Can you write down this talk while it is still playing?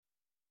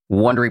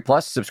Wondery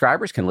Plus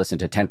subscribers can listen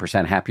to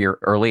 10% Happier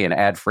early and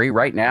ad-free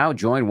right now.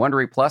 Join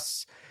Wondery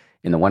Plus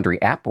in the Wondery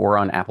app or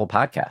on Apple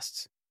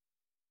Podcasts.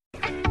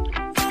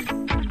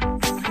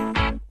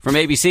 From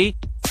ABC,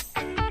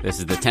 this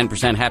is the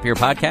 10% Happier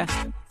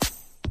podcast.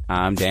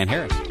 I'm Dan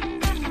Harris.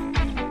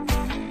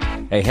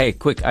 Hey,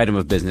 quick item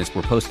of business.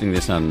 We're posting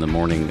this on the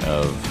morning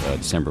of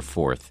December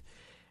 4th.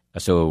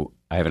 So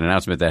I have an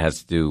announcement that has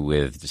to do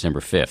with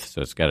December 5th.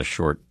 So it's got a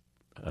short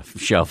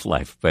shelf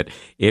life. But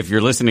if you're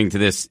listening to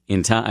this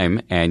in time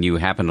and you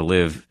happen to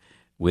live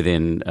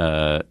within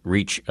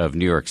reach of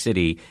New York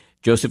City,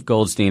 Joseph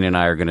Goldstein and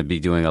I are going to be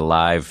doing a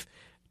live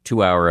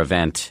 2-hour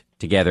event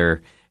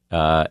together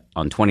on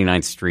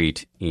 29th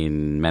Street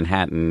in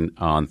Manhattan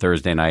on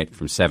Thursday night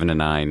from 7 to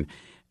 9.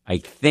 I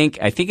think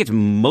it's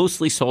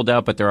mostly sold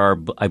out, but there are,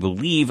 I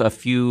believe, a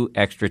few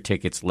extra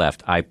tickets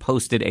left. I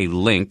posted a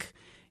link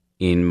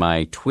in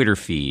my Twitter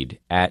feed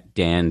at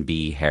Dan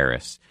B.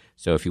 Harris.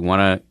 So if you want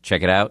to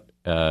check it out,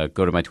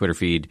 go to my Twitter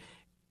feed,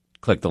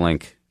 click the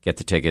link, get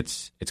the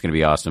tickets. It's going to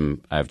be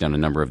awesome. I've done a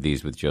number of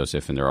these with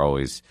Joseph, and they're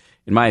always,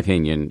 in my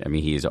opinion,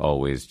 he is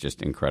always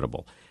just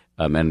incredible.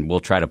 And we'll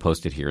try to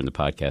post it here in the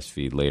podcast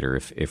feed later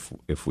if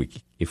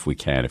we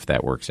can, if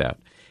that works out.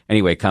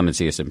 Anyway, come and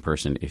see us in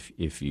person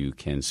if you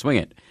can swing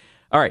it.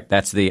 All right,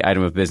 that's the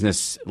item of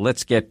business.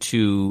 Let's get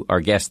to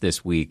our guest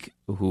this week,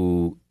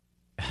 who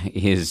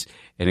is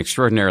an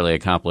extraordinarily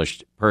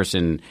accomplished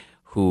person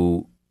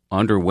who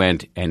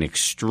underwent an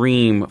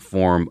extreme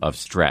form of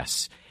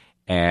stress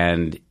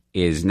and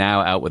is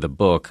now out with a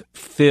book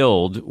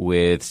filled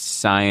with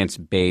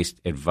science-based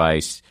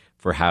advice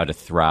for how to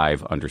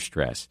thrive under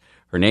stress.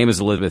 Her name is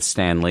Elizabeth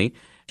Stanley.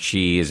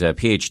 She is a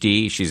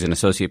PhD. She's an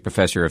associate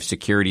professor of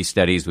security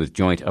studies with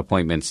joint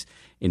appointments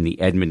in the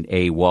Edmund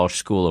A. Walsh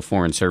School of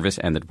Foreign Service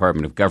and the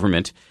Department of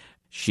Government.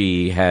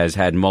 She has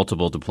had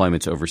multiple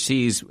deployments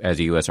overseas as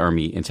a U.S.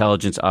 Army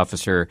intelligence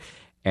officer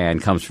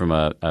and comes from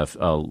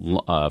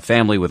a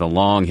family with a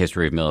long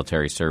history of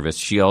military service.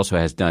 She also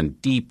has done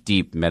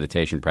deep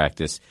meditation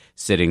practice,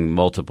 sitting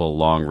multiple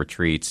long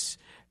retreats.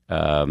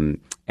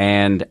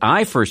 And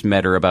I first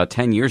met her about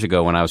 10 years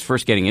ago when I was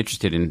first getting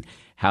interested in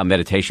how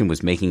meditation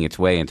was making its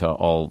way into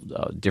all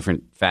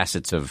different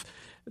facets of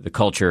the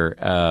culture.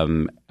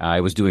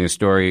 I was doing a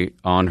story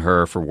on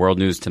her for World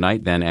News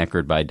Tonight, then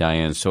anchored by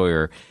Diane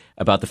Sawyer,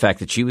 about the fact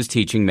that she was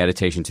teaching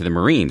meditation to the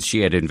Marines. She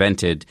had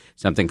invented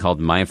something called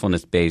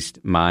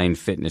mindfulness-based mind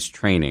fitness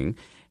training,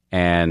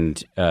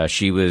 and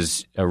she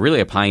was really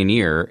a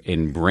pioneer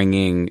in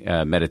bringing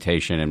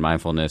meditation and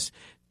mindfulness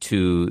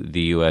to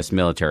the U.S.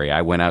 military.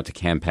 I went out to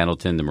Camp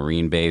Pendleton, the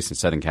Marine base in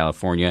Southern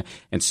California,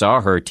 and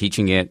saw her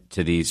teaching it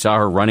saw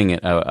her running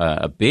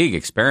a big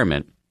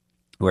experiment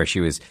where she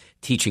was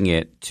teaching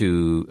it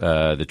to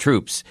the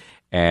troops.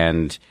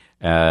 And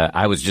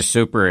I was just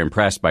super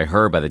impressed by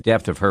her, by the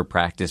depth of her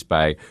practice,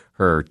 by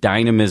her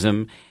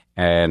dynamism,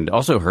 and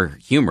also her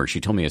humor.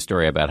 She told me a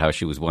story about how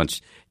she was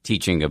once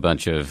teaching a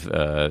bunch of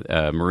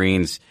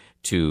Marines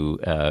to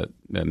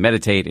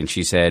meditate, and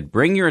she said,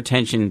 "Bring your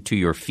attention to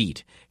your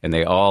feet." And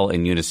they all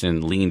in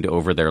unison leaned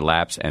over their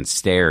laps and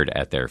stared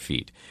at their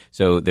feet.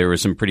 So there were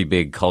some pretty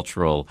big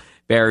cultural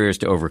barriers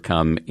to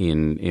overcome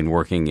in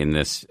working in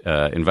this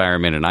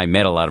environment. And I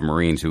met a lot of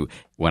Marines who,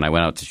 when I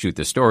went out to shoot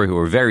this story, who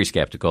were very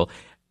skeptical.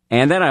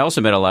 And then I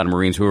also met a lot of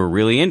Marines who were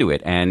really into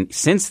it. And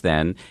since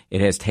then,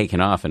 it has taken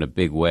off in a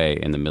big way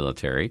in the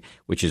military,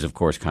 which is, of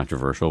course,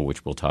 controversial,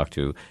 which we'll talk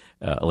to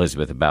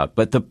Elizabeth about.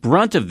 But the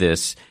brunt of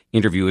this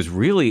interview is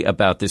really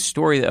about this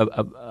story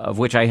of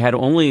which I had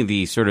only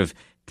the sort of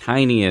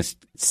tiniest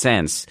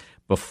sense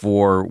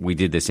before we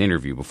did this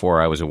interview,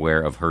 before I was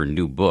aware of her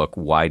new book,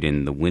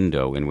 Widen the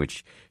Window, in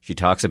which she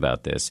talks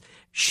about this.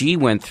 She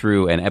went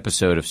through an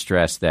episode of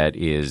stress that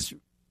is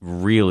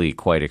really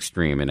quite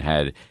extreme and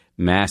had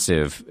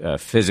massive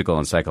physical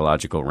and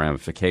psychological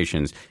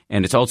ramifications,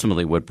 and it's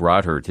ultimately what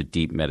brought her to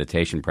deep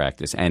meditation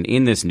practice. And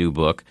in this new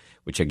book,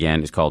 which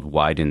again is called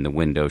Widen the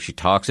Window, she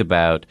talks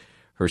about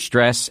her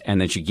stress,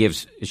 and then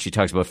she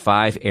talks about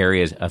 5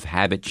 areas of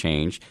habit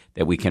change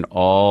that we can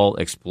all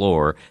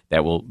explore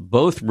that will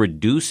both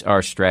reduce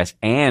our stress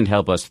and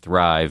help us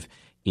thrive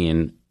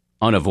in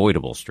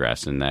unavoidable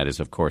stress, and that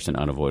is, of course, an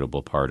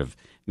unavoidable part of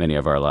many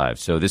of our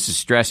lives. So this is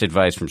stress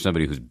advice from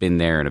somebody who's been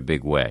there in a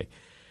big way.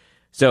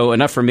 So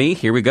enough for me.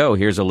 Here we go.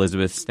 Here's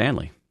Elizabeth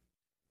Stanley.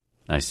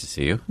 Nice to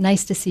see you.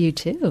 Nice to see you,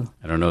 too.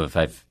 I don't know if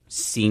I've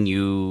seen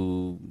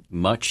you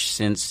much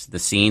since the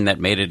scene that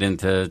made it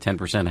into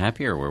 10%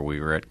 Happier, where we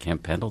were at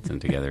Camp Pendleton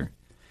together.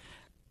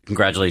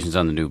 Congratulations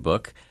on the new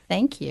book.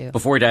 Thank you.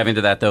 Before we dive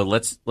into that, though,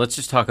 let's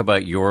just talk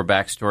about your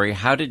backstory.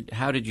 How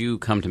did you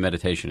come to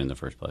meditation in the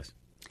first place?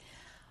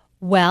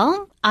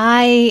 Well,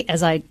 I,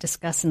 as I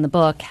discuss in the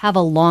book, have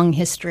a long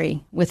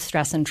history with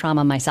stress and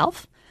trauma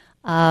myself.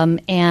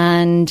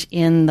 And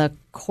in the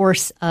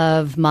course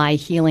of my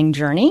healing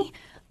journey,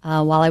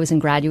 while I was in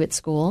graduate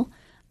school,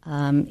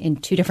 in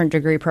 2 different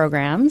degree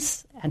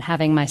programs, and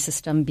having my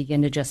system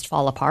begin to just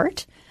fall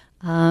apart,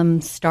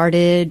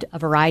 started a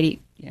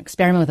variety,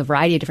 experiment with a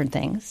variety of different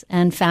things,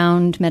 and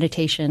found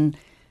meditation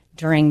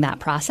during that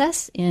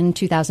process in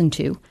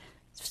 2002.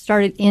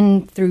 Started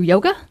in through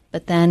yoga,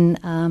 but then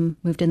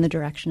moved in the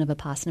direction of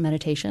Vipassana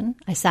meditation.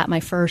 I sat my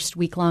first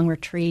week-long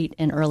retreat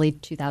in early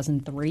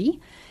 2003,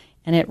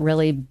 and it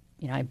really,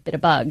 I bit a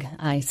bug.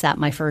 I sat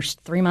my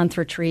first 3-month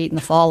retreat in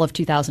the fall of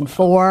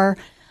 2004.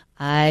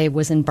 I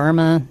was in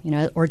Burma,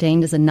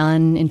 ordained as a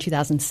nun in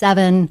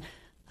 2007.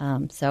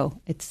 So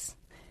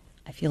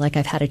I feel like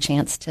I've had a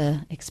chance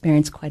to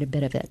experience quite a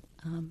bit of it.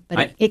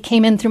 But it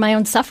came in through my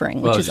own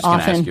suffering, which is often. I was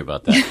just going to ask you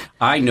about that.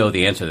 I know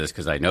the answer to this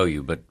because I know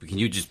you, but can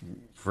you just,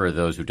 for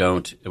those who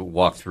don't,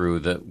 walk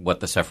through what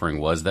the suffering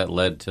was that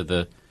led to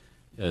the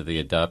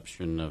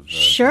adoption of?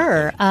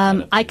 Sure.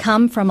 I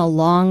come from a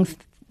long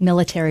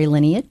military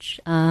lineage.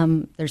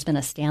 There's been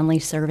a Stanley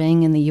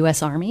serving in the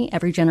U.S. Army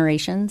every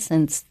generation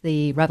since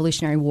the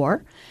Revolutionary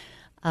War,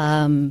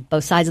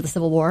 both sides of the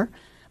Civil War.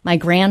 My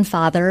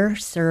grandfather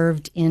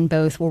served in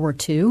both World War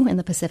II in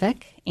the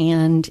Pacific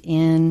and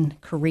in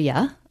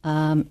Korea,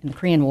 in the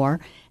Korean War,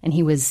 and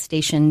he was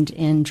stationed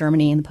in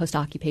Germany in the post-war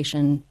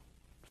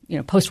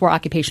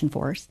occupation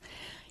force.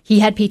 He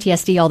had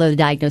PTSD, although the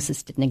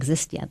diagnosis didn't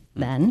exist yet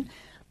then.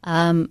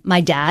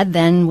 My dad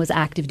then was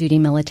active duty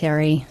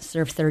military,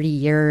 served 30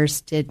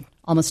 years, did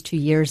almost 2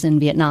 years in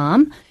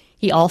Vietnam.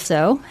 He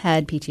also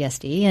had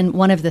PTSD, and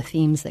one of the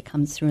themes that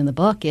comes through in the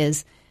book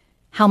is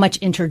how much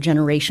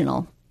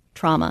intergenerational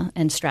trauma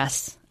and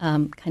stress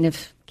kind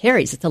of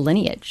carries. It's a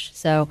lineage.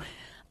 So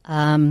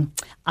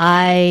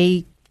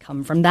I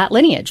come from that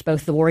lineage,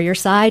 both the warrior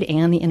side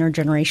and the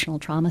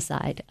intergenerational trauma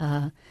side.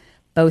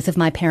 Both of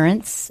my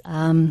parents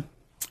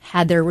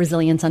had their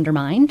resilience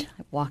undermined.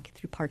 I walk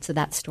through parts of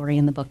that story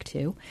in the book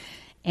too.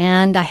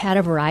 And I had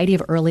a variety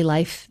of early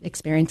life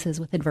experiences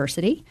with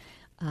adversity.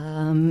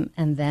 And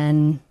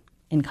then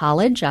in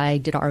college, I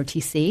did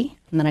ROTC,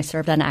 and then I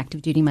served on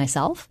active duty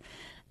myself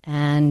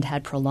and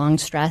had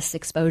prolonged stress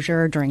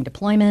exposure during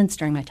deployments,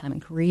 during my time in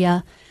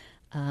Korea,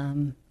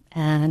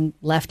 and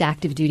left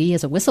active duty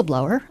as a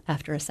whistleblower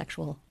after a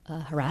sexual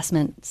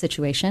harassment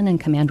situation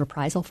and command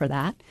reprisal for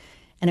that.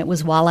 And it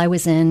was while I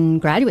was in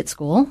graduate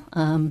school,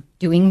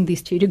 doing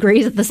these 2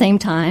 degrees at the same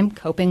time,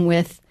 coping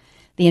with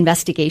the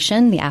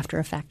investigation, the after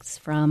effects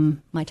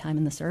from my time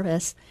in the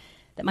service,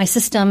 that my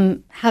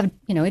system had,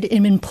 it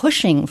had been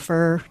pushing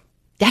for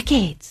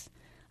decades.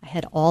 I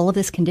had all of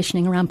this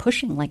conditioning around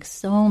pushing, like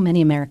so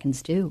many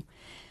Americans do.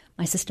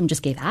 My system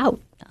just gave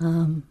out.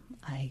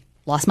 I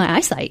lost my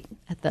eyesight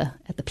at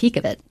the peak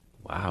of it.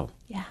 Wow.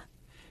 Yeah.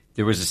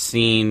 There was a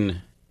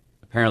scene,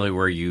 apparently,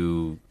 where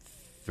you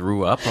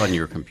threw up on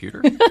your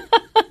computer?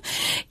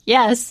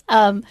 Yes.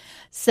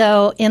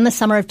 So in the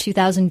summer of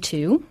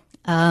 2002,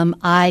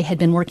 I had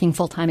been working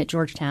full-time at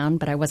Georgetown,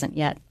 but I wasn't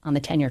yet on the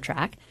tenure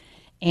track.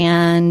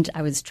 And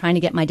I was trying to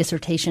get my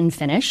dissertation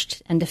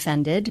finished and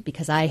defended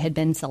because I had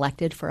been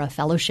selected for a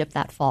fellowship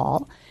that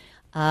fall,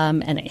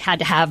 and I had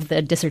to have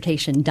the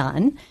dissertation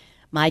done.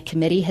 My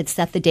committee had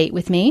set the date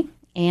with me,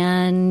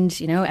 and,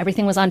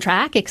 everything was on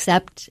track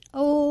except,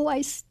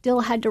 I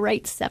still had to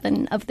write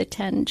 7 of the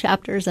 10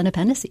 chapters and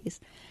appendices.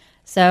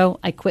 So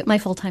I quit my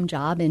full-time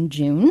job in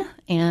June,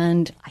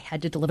 and I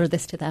had to deliver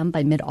this to them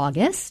by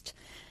mid-August.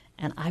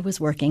 And I was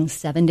working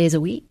 7 days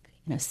a week,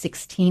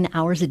 16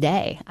 hours a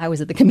day. I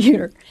was at the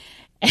computer.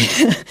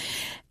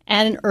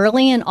 And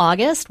early in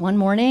August, one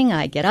morning,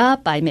 I get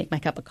up, I make my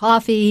cup of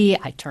coffee,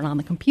 I turn on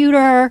the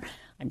computer.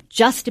 I'm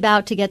just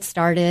about to get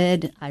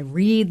started. I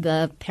read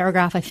the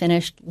paragraph I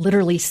finished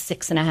literally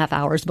 6.5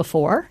 hours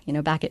before,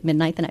 back at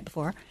midnight the night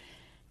before.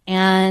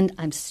 And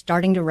I'm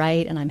starting to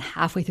write, and I'm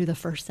halfway through the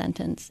first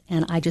sentence,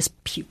 and I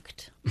just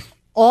puked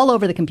all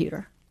over the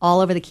computer, all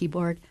over the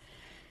keyboard.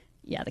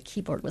 Yeah, the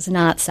keyboard was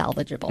not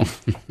salvageable.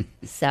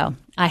 So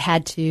I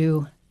had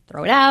to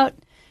throw it out,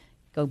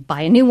 go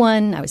buy a new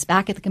one. I was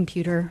back at the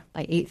computer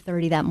by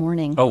 8:30 that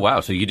morning. Oh,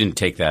 wow. So you didn't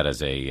take that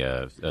as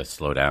a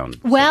slow down?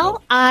 Well,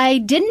 signal. I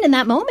didn't in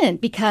that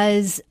moment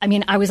because,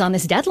 I was on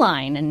this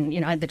deadline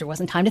and, there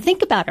wasn't time to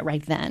think about it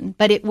right then.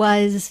 But it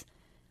was,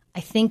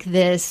 I think,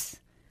 this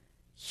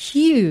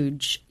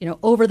huge,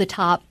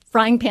 over-the-top,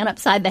 frying pan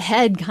upside the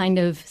head kind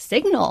of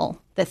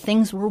signal that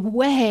things were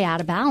way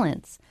out of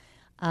balance.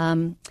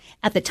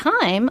 At the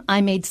time,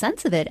 I made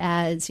sense of it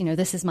as,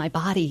 this is my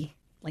body,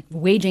 like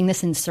waging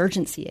this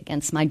insurgency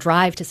against my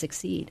drive to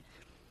succeed.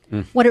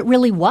 What it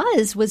really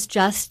was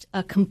just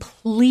a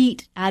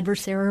complete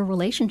adversarial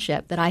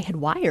relationship that I had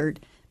wired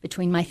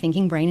between my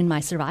thinking brain and my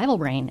survival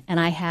brain. And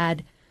I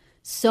had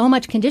so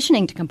much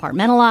conditioning to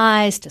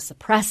compartmentalize, to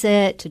suppress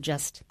it, to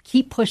just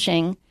keep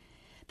pushing,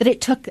 that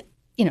it took,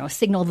 a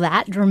signal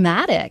that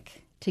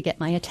dramatic to get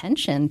my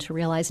attention to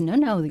realize,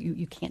 no,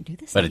 you can't do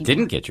this But anymore. It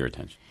didn't get your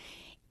attention.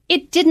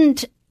 It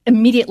didn't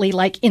immediately,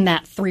 like in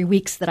that 3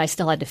 weeks that I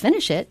still had to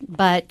finish it.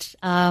 But,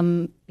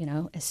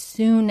 as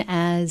soon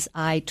as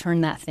I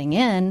turned that thing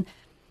in,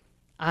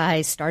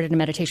 I started a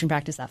meditation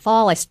practice that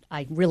fall.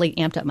 I really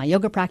amped up my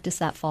yoga practice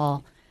that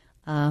fall.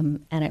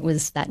 And it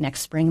was that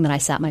next spring that I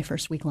sat my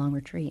first week-long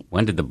retreat.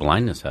 When did the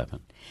blindness happen?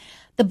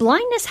 The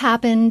blindness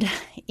happened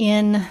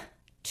in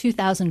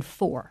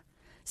 2004.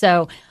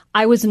 So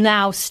I was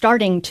now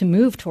starting to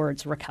move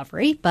towards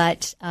recovery,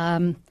 but,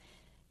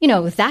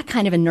 with that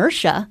kind of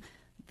inertia,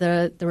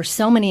 there were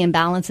so many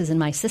imbalances in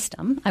my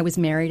system. I was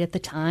married at the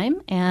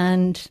time,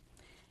 and,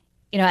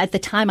 at the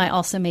time I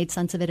also made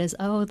sense of it as,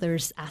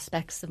 there's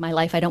aspects of my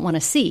life I don't want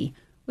to see,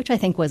 which I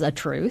think was a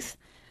truth.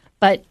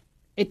 But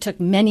it took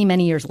many,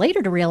 many years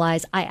later to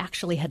realize I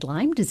actually had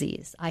Lyme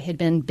disease. I had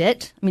been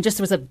bit. Just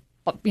there was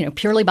a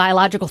purely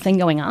biological thing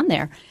going on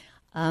there.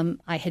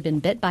 I had been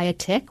bit by a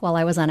tick while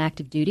I was on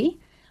active duty.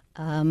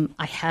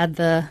 I had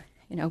the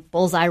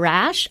bullseye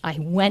rash. I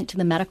went to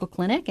the medical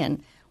clinic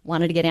and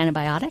wanted to get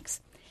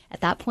antibiotics.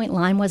 At that point,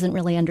 Lyme wasn't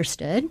really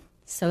understood,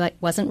 so it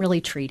wasn't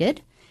really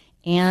treated.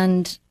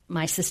 And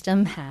my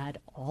system had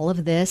all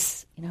of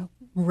this,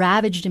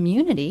 ravaged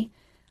immunity,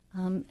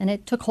 and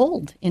it took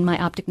hold in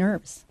my optic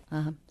nerves.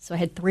 So I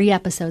had 3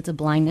 episodes of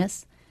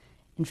blindness.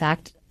 In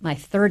fact, my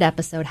 3rd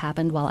episode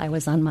happened while I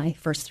was on my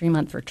first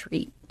 3-month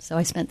retreat. So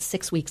I spent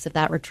 6 weeks of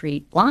that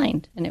retreat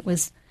blind. And it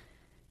was,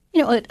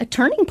 a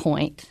turning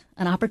point,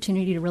 an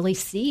opportunity to really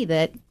see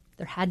that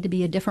there had to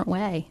be a different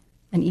way,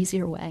 an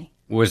easier way.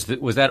 Was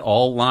that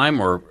all Lyme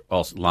or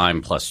also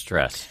Lyme plus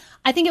stress?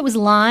 I think it was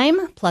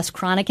Lyme plus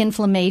chronic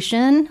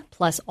inflammation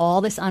plus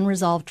all this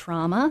unresolved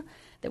trauma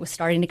that was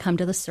starting to come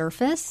to the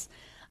surface.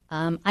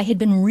 I had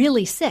been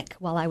really sick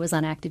while I was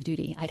on active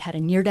duty. I'd had a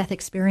near-death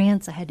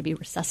experience. I had to be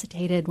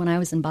resuscitated when I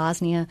was in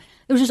Bosnia.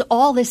 There was just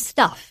all this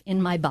stuff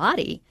in my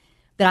body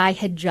that I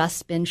had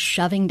just been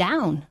shoving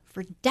down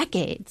for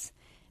decades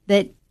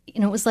that, it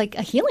was like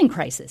a healing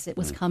crisis. It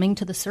was coming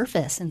to the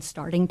surface and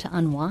starting to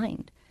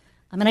unwind.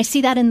 And I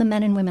see that in the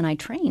men and women I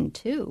train,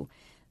 too.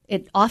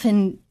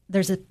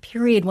 There's a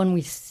period when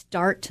we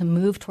start to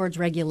move towards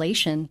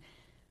regulation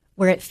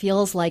where it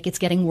feels like it's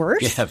getting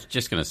worse. Yeah, I was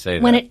just going to say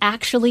that. When it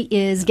actually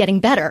is getting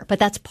better, but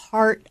that's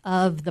part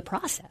of the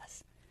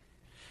process.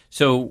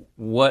 So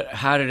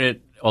how did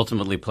it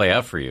ultimately play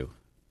out for you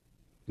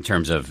in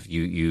terms of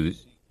you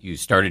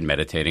started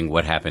meditating?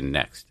 What happened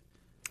next?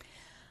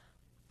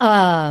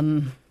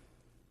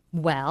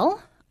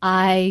 Well,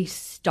 I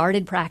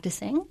started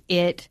practicing.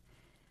 It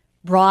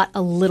brought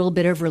a little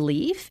bit of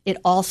relief. It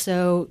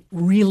also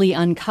really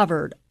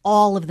uncovered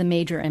all of the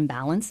major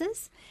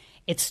imbalances.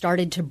 It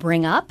started to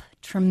bring up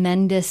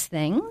tremendous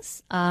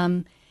things.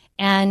 And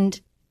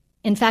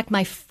in fact,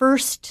 my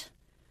first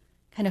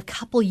kind of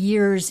couple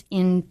years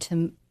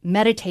into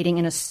meditating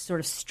in a sort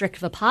of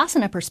strict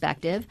Vipassana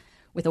perspective,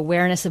 with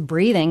awareness of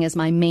breathing as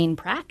my main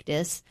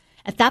practice,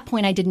 at that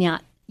point I did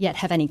not yet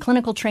have any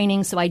clinical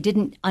training, so I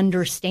didn't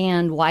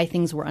understand why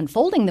things were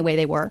unfolding the way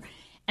they were.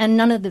 And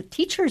none of the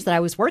teachers that I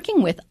was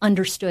working with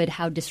understood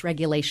how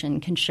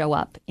dysregulation can show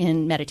up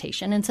in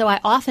meditation. And so I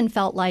often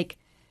felt like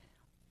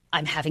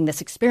I'm having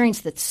this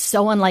experience that's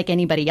so unlike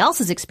anybody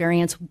else's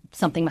experience.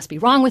 Something must be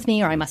wrong with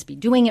me, or I must be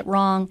doing it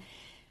wrong,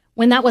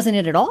 when that wasn't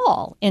it at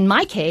all. In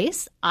my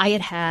case, I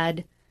had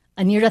had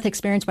a near-death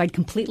experience where I'd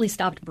completely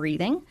stopped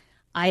breathing.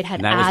 I had had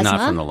asthma. That was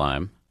not from the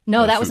Lyme.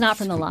 No, that was not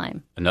from the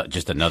Lyme.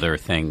 Just another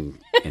thing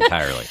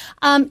entirely.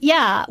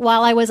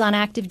 While I was on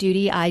active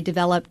duty, I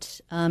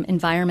developed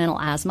environmental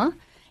asthma,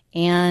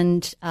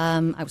 and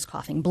I was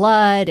coughing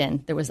blood,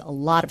 and there was a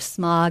lot of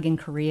smog in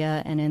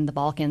Korea and in the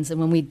Balkans. And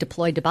when we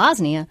deployed to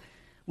Bosnia,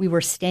 we were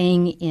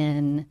staying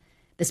in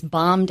this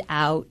bombed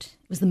out,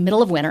 it was the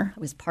middle of winter. It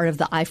was part of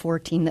the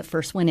I-4 team that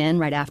first went in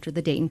right after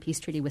the Dayton Peace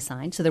Treaty was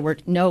signed. So there were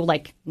no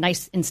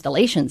nice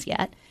installations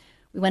yet.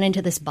 We went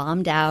into this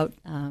bombed out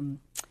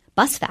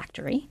bus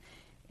factory,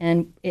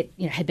 and it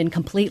had been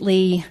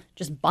completely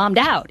just bombed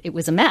out. It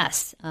was a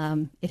mess.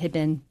 It had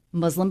been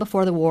Muslim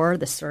before the war.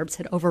 The Serbs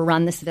had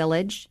overrun this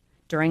village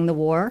during the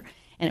war,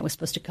 and it was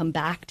supposed to come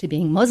back to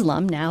being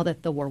Muslim now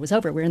that the war was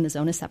over. We were in the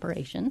zone of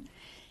separation.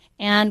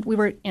 And we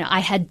were, I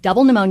had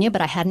double pneumonia,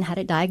 but I hadn't had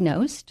it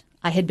diagnosed.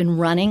 I had been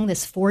running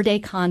this 4-day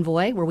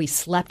convoy where we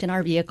slept in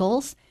our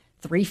vehicles,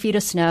 3 feet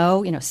of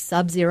snow,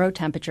 sub-zero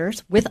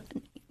temperatures with,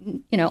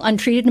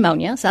 untreated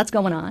pneumonia. So that's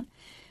going on.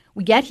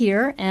 We get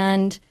here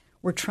and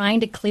we're trying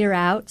to clear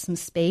out some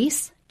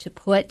space to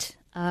put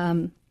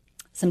some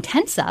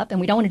tents up, and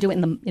we don't want to do it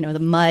in the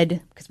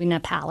mud because we didn't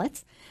have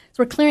pallets.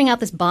 So we're clearing out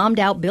this bombed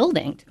out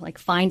building to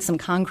find some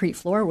concrete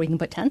floor where we can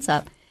put tents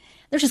up.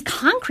 There's just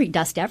concrete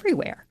dust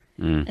everywhere.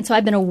 And so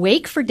I've been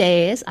awake for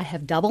days. I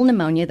have double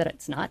pneumonia that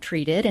it's not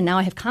treated, and now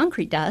I have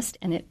concrete dust,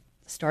 and it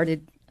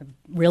started a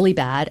really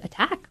bad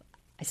attack.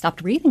 I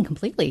stopped breathing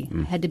completely.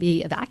 I had to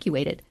be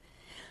evacuated.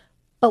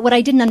 But what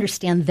I didn't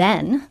understand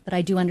then, that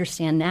I do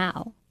understand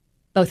now,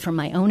 both from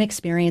my own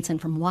experience and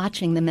from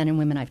watching the men and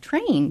women I've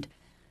trained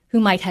who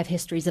might have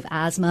histories of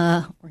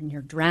asthma or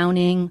near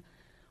drowning,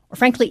 or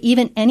frankly,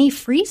 even any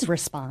freeze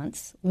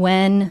response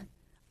when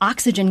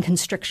oxygen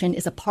constriction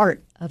is a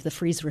part of the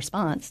freeze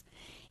response.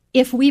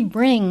 If we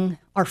bring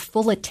our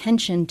full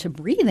attention to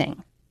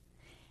breathing,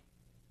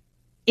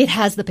 it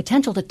has the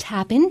potential to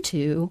tap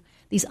into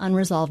these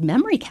unresolved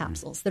memory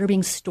capsules that are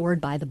being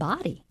stored by the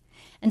body.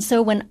 And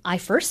so when I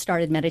first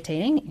started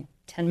meditating,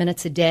 10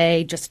 minutes a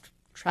day, just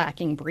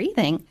tracking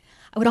breathing,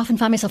 I would often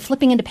find myself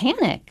flipping into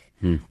panic,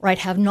 or I'd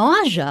have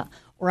nausea,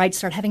 or I'd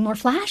start having more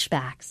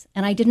flashbacks.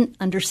 And I didn't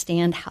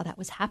understand how that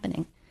was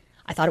happening.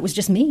 I thought it was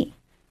just me.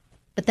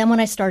 But then when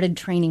I started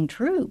training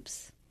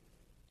troops,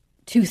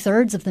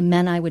 2/3 of the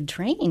men I would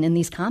train in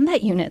these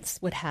combat units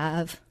would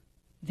have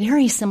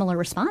very similar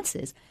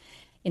responses.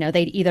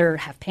 They'd either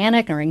have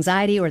panic or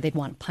anxiety, or they'd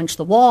want to punch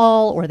the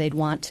wall, or they'd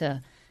want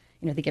to,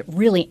 they get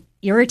really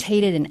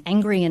irritated and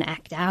angry and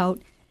act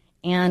out.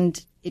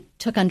 And it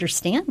took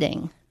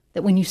understanding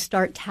that when you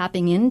start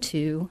tapping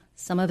into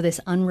some of this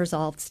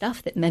unresolved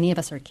stuff that many of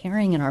us are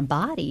carrying in our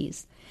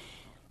bodies,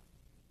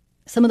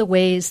 some of the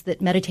ways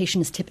that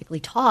meditation is typically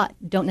taught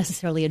don't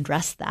necessarily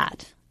address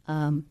that.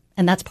 And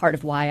that's part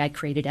of why I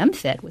created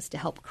MFIT, was to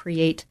help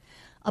create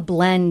a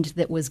blend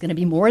that was going to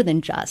be more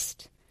than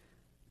just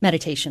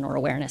meditation or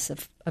awareness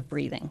of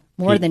breathing,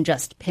 more than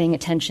just paying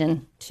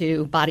attention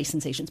to body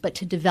sensations, but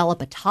to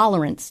develop a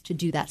tolerance to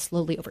do that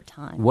slowly over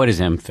time. What is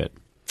MFIT?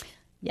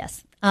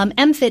 Yes.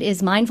 MFIT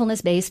is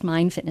mindfulness-based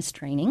mind fitness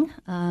training.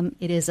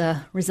 It is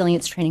a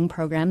resilience training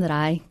program that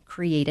I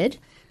created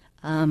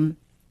and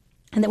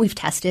that we've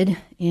tested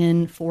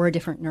in 4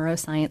 different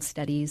neuroscience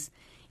studies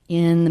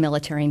in the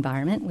military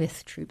environment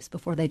with troops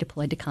before they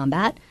deployed to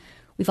combat.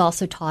 We've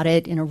also taught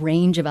it in a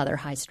range of other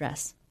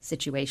high-stress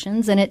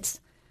situations, and it's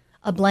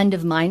a blend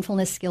of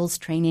mindfulness skills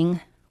training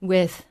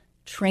with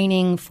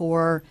training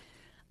for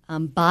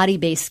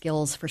body-based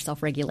skills for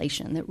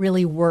self-regulation that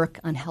really work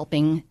on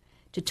helping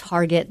to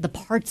target the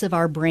parts of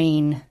our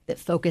brain that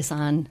focus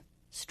on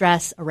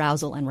stress,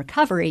 arousal, and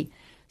recovery,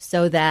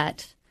 so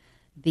that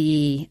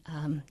the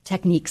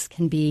techniques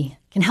can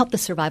help the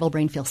survival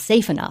brain feel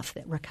safe enough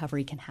that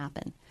recovery can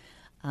happen.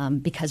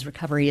 Because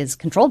recovery is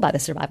controlled by the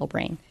survival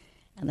brain,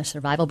 and the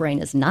survival brain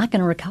is not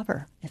going to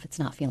recover if it's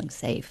not feeling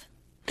safe.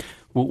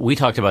 Well, we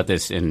talked about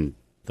this in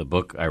the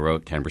book I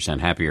wrote, 10%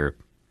 Happier,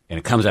 and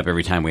it comes up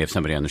every time we have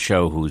somebody on the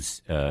show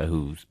who's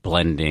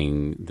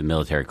blending the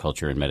military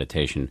culture and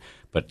meditation.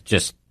 But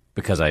just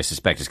because I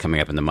suspect it's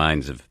coming up in the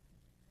minds of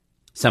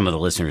some of the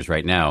listeners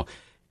right now,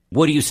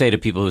 what do you say to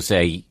people who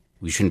say,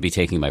 we shouldn't be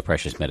taking my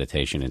precious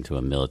meditation into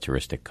a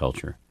militaristic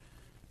culture?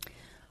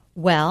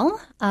 Well,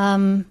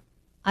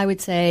 I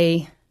would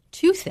say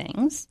 2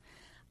 things.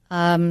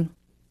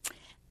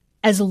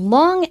 As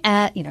long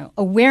as,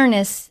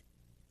 awareness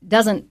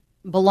doesn't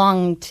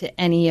belong to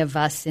any of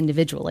us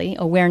individually.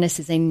 Awareness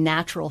is a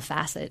natural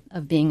facet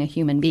of being a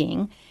human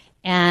being,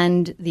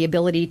 and the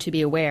ability to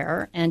be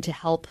aware and to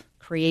help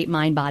create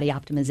mind-body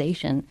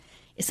optimization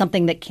is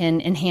something that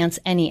can enhance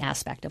any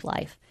aspect of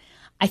life.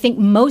 I think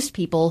most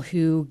people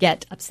who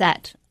get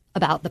upset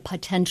about the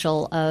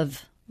potential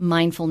of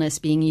mindfulness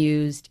being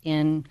used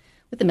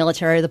with the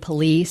military or the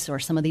police or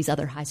some of these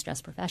other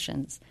high-stress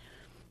professions,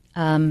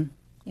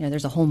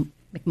 there's a whole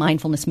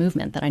mindfulness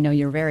movement that I know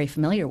you're very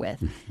familiar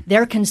with.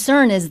 Their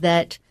concern is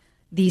that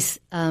these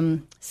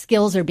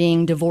skills are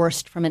being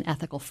divorced from an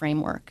ethical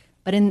framework.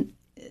 But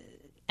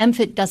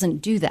MFIT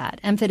doesn't do that.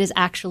 MFIT is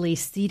actually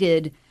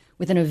seated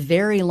within a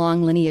very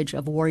long lineage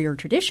of warrior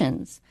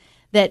traditions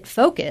that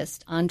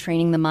focused on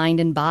training the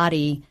mind and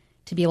body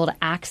to be able to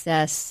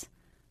access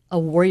a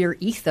warrior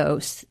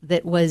ethos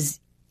that was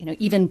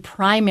even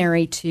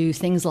primary to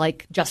things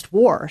like just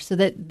war, so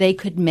that they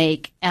could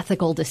make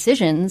ethical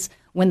decisions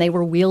when they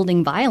were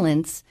wielding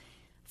violence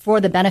for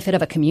the benefit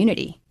of a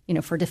community,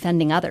 for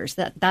defending others.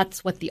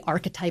 That's what the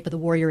archetype of the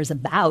warrior is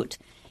about.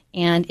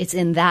 And it's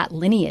in that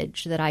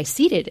lineage that I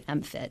seated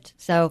MFIT.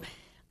 So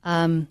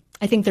I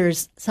think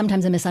there's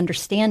sometimes a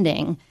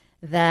misunderstanding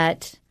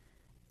that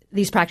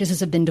these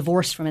practices have been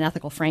divorced from an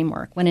ethical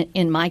framework, when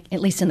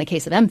at least in the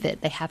case of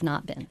MFIT, they have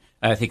not been.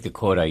 I think the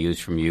quote I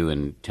used from you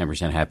in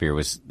 10% Happier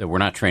was that we're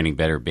not training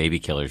better baby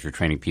killers, we're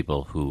training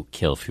people who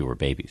kill fewer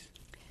babies.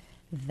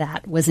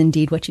 That was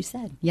indeed what you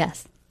said,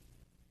 yes.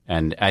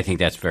 And I think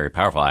that's very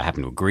powerful. I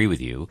happen to agree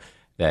with you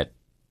that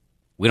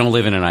we don't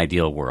live in an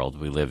ideal world.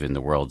 We live in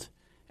the world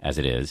as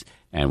it is,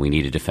 and we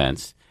need a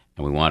defense.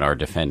 And we want our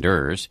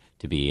defenders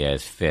to be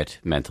as fit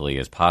mentally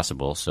as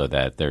possible so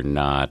that they're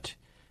not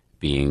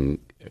being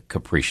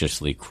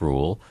capriciously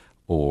cruel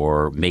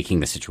or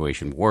making the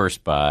situation worse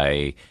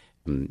by,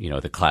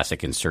 the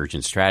classic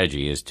insurgent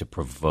strategy is to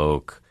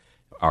provoke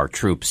our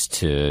troops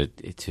to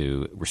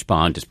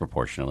respond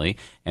disproportionately.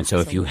 And so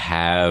if you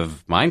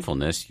have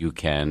mindfulness, you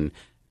can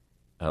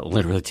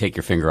literally take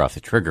your finger off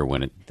the trigger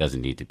when it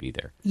doesn't need to be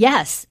there.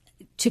 Yes.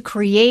 To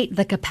create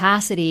the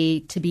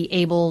capacity to be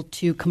able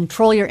to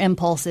control your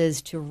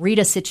impulses, to read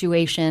a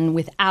situation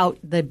without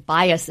the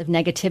bias of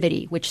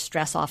negativity, which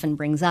stress often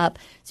brings up,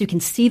 so you can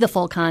see the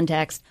full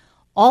context.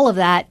 All of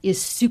that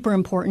is super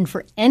important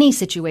for any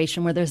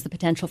situation where there's the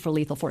potential for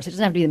lethal force. It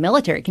doesn't have to be the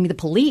military. It can be the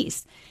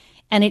police.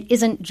 And it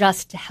isn't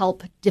just to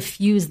help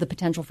diffuse the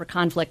potential for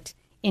conflict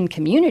in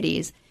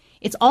communities.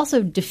 It's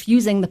also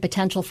diffusing the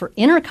potential for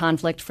inner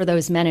conflict for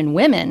those men and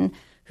women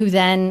who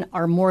then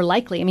are more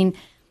likely.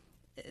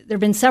 There have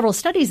been several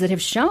studies that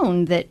have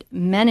shown that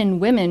men and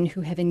women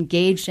who have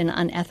engaged in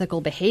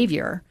unethical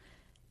behavior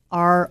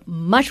are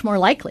much more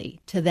likely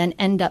to then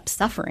end up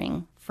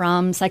suffering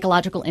from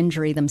psychological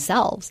injury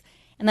themselves.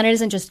 And then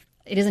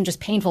it it isn't just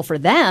painful for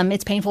them,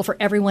 it's painful for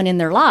everyone in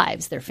their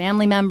lives, their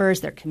family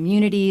members, their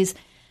communities.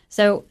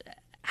 So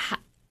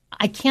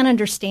I can't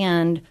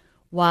understand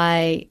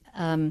why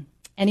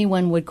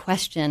anyone would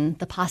question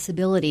the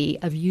possibility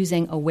of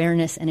using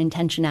awareness and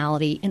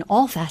intentionality in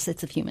all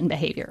facets of human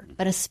behavior,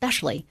 but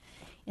especially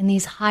in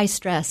these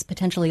high-stress,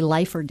 potentially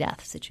life or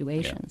death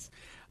situations. Yeah.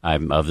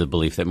 I'm of the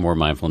belief that more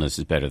mindfulness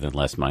is better than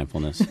less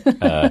mindfulness.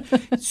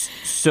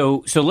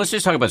 So let's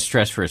just talk about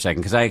stress for a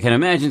second, because I can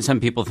imagine some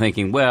people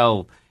thinking,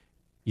 well,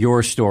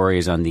 your story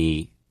is on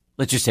the,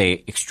 let's just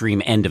say,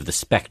 extreme end of the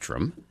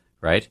spectrum,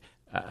 right?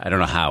 I don't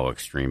know how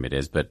extreme it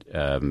is, but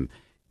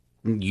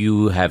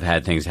you have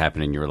had things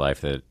happen in your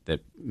life that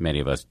many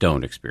of us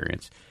don't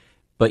experience.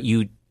 But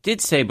you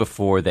did say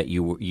before that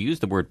you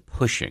used the word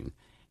pushing,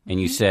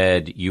 and you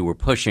said you were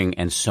pushing,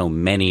 and so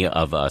many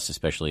of us,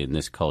 especially in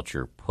this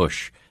culture,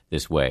 push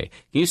this way.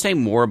 Can you say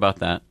more about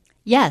that?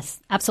 Yes,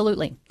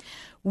 absolutely.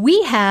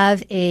 We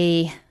have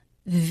a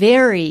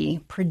very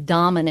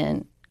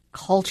predominant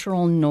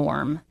cultural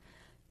norm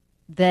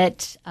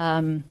that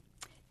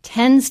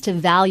tends to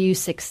value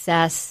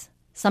success,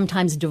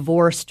 sometimes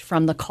divorced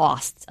from the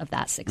costs of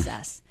that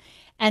success.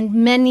 And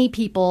many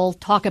people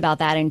talk about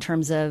that in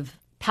terms of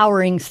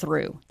powering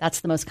through. That's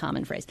the most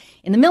common phrase.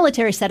 In the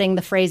military setting,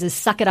 the phrase is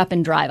suck it up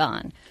and drive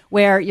on,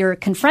 where you're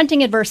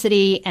confronting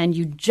adversity and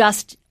you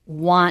just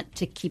want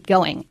to keep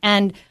going.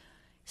 And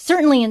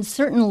certainly in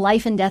certain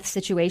life and death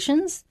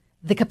situations,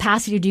 the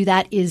capacity to do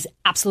that is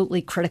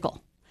absolutely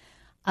critical.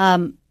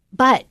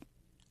 But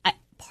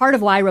part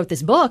of why I wrote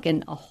this book,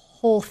 and a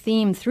whole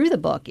theme through the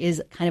book,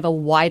 is kind of a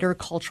wider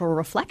cultural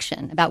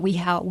reflection about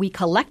how we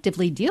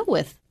collectively deal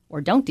with,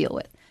 or don't deal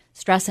with,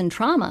 stress and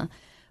trauma.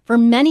 For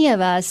many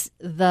of us,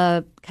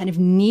 the kind of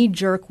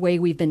knee-jerk way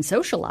we've been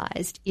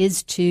socialized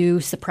is to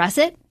suppress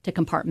it, to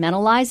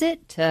compartmentalize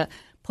it, to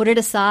put it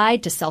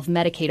aside, to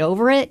self-medicate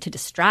over it, to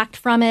distract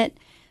from it,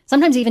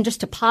 sometimes even just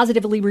to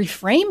positively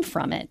reframe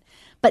from it.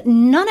 But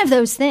none of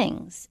those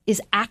things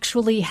is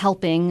actually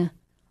helping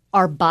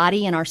our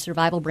body and our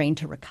survival brain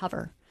to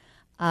recover.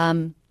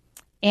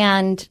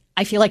 And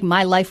I feel like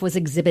my life was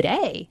exhibit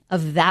A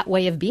of that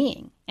way of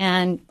being.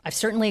 And I've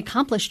certainly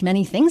accomplished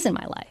many things in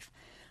my life.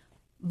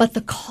 But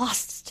the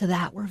costs to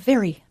that were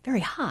very,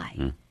 very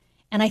high.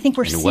 And I think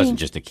we're seeing... It wasn't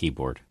just a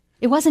keyboard.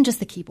 It wasn't just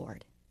the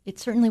keyboard. It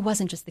certainly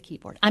wasn't just the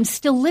keyboard. I'm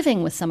still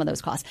living with some of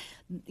those costs.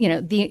 You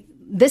know,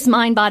 this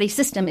mind-body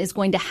system is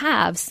going to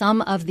have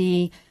some of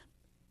the,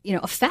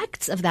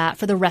 effects of that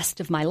for the rest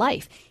of my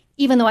life.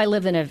 Even though I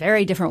live in a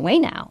very different way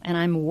now, and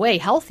I'm way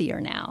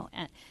healthier now,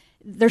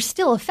 there's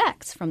still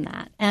effects from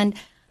that. And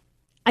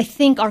I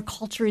think our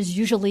culture is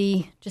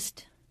usually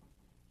just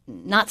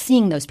not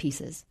seeing those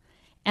pieces.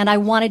 And I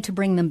wanted to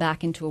bring them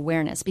back into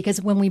awareness,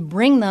 because when we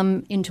bring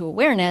them into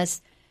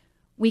awareness,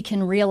 we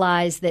can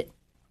realize that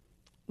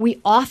we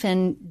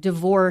often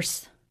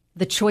divorce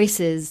the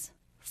choices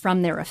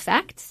from their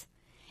effects.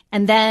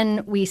 And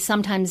then we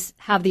sometimes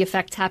have the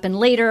effects happen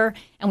later,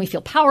 and we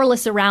feel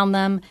powerless around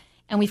them.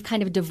 And we've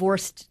kind of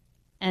divorced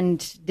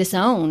and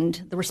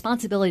disowned the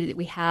responsibility that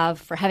we have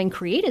for having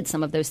created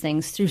some of those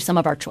things through some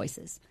of our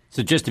choices.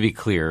 So just to be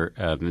clear,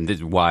 and this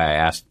is why I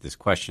asked this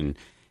question,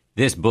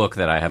 this book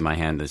that I have in my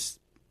hand, this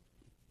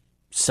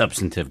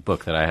substantive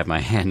book that I have my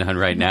hand on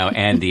right now,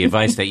 and the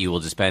advice that you will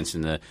dispense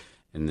in the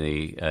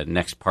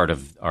next part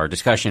of our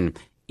discussion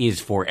is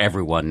for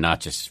everyone,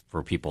 not just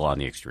for people on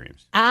the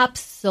extremes.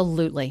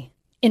 Absolutely.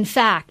 In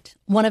fact,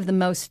 I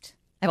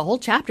have a whole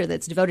chapter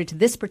that's devoted to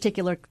this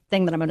particular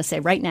thing that I'm going to say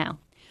right now.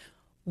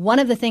 One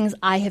of the things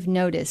I have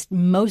noticed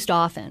most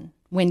often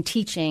when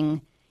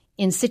teaching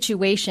in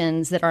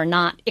situations that are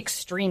not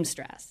extreme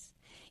stress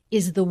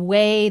is the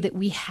way that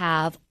we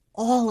have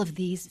all of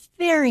these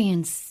very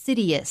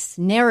insidious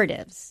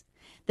narratives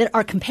that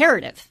are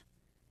comparative.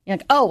 You're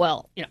like, oh,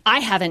 well, I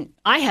haven't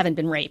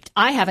been raped.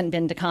 I haven't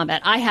been to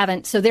combat. I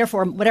haven't. So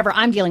therefore, whatever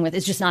I'm dealing with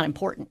is just not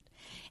important.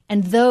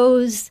 And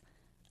those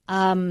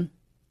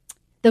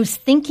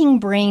thinking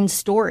brain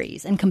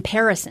stories and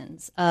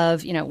comparisons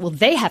of, well,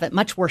 they have it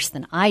much worse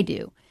than I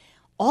do.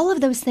 All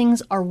of those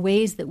things are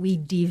ways that we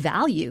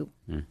devalue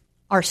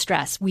our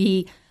stress.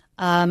 We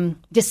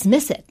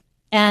dismiss it.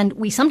 And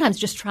we sometimes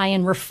just try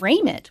and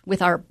reframe it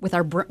with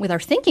our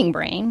thinking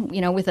brain,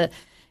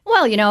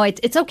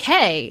 it's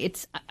okay.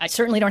 I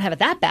certainly don't have it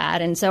that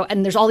bad.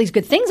 And there's all these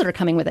good things that are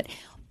coming with it.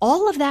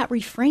 All of that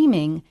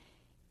reframing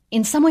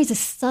in some ways is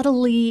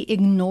subtly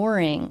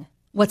ignoring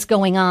what's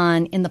going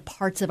on in the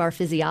parts of our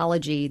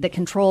physiology that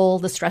control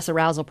the stress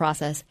arousal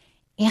process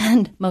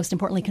and, most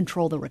importantly,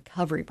 control the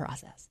recovery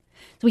process.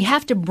 So we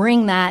have to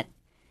bring that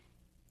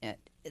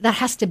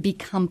has to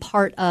become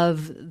part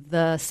of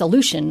the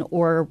solution,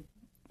 or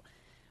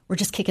we're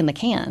just kicking the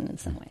can in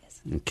some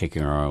ways. And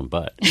kicking our own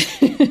butt.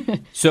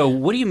 So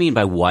what do you mean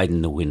by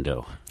widen the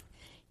window?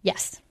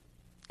 Yes.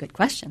 Good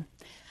question.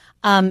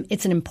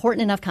 It's an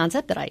important enough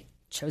concept that I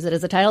chose it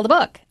as the title of the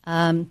book.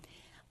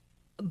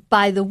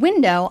 By the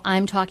window,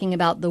 I'm talking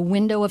about the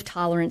window of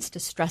tolerance to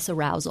stress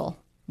arousal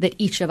that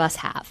each of us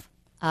have.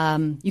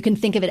 You can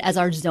think of it as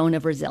our zone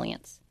of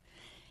resilience.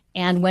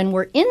 And when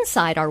we're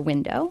inside our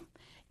window,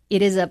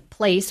 it is a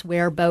place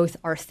where both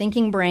our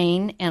thinking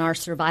brain and our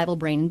survival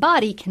brain and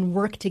body can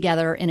work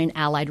together in an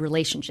allied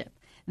relationship.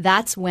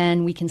 That's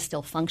when we can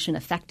still function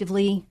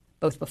effectively,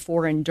 both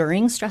before and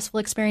during stressful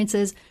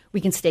experiences. We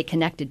can stay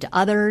connected to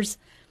others.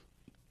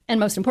 And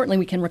most importantly,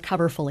 we can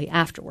recover fully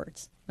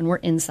afterwards when we're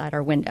inside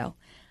our window.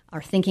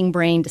 Our thinking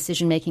brain,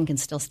 decision-making can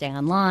still stay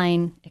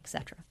online,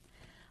 etc.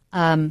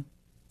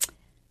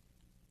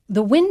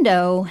 The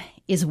window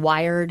is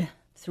wired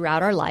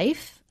throughout our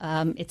life.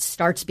 It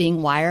starts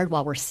being wired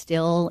while we're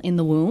still in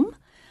the womb.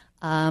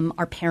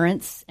 Our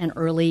parents and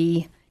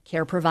early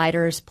care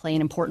providers play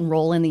an important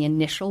role in the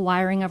initial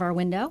wiring of our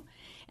window.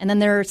 And then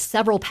there are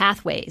several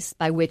pathways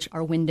by which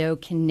our window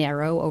can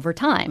narrow over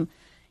time.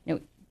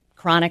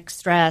 Chronic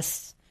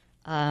stress,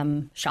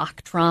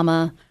 shock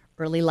trauma,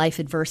 early life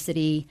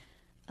adversity,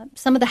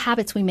 some of the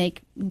habits we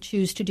make and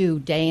choose to do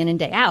day in and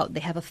day out, they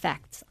have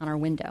effects on our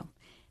window.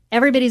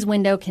 Everybody's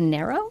window can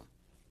narrow.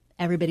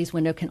 Everybody's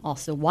window can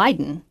also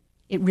widen.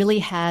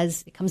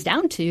 It comes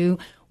down to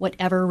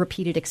whatever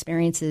repeated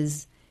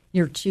experiences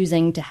you're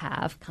choosing to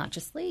have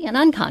consciously and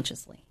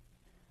unconsciously.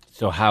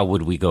 So how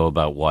would we go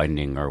about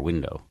widening our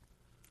window?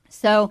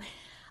 So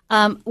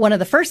one of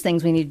the first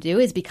things we need to do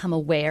is become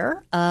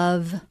aware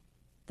of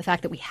the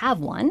fact that we have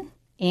one,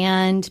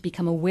 and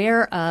become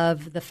aware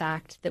of the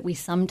fact that we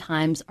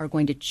sometimes are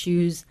going to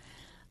choose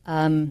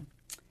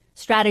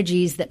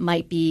strategies that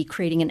might be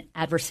creating an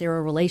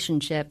adversarial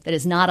relationship that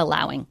is not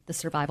allowing the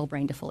survival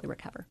brain to fully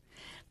recover.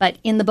 But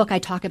in the book, I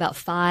talk about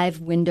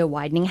 5 window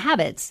widening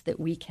habits that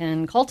we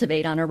can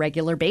cultivate on a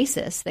regular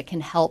basis that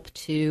can help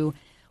to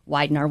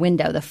widen our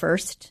window. The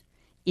first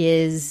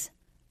is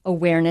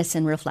awareness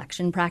and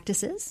reflection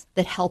practices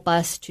that help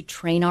us to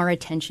train our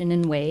attention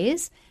in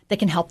ways that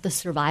can help the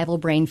survival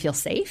brain feel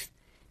safe,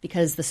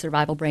 because the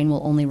survival brain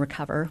will only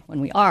recover when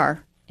we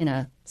are in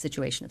a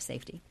situation of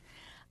safety.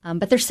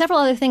 But there's several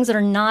other things that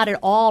are not at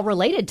all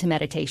related to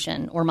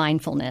meditation or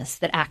mindfulness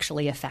that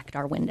actually affect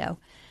our window.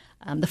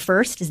 The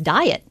first is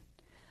diet.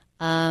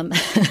 I'm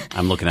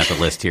looking at the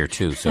list here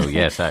too. So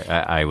yes,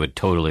 I would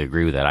totally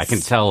agree with that. I can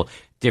tell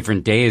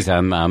different days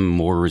I'm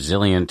more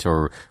resilient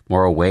or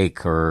more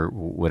awake or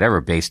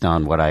whatever based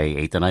on what I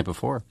ate the night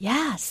before.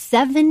 Yeah,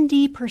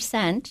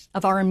 70%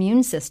 of our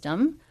immune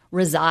system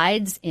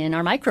resides in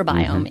our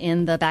microbiome,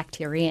 in the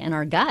bacteria in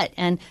our gut.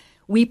 And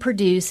we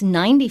produce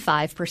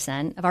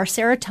 95% of our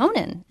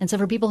serotonin. And so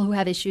for people who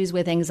have issues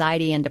with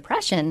anxiety and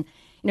depression,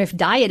 if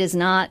diet is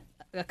not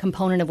a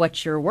component of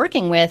what you're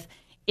working with,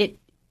 it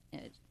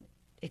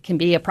can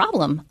be a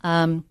problem.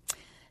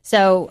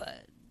 So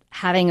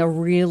having a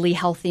really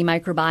healthy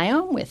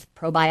microbiome with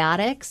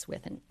probiotics,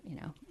 with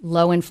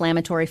low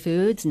inflammatory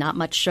foods, not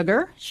much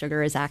sugar.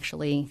 Sugar is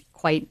actually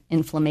quite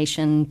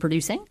inflammation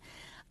producing.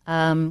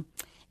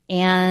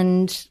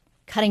 And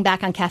cutting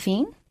back on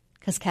caffeine,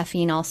 because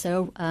caffeine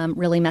also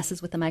really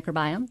messes with the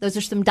microbiome. Those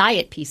are some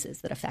diet pieces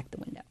that affect the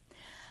window.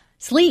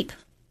 Sleep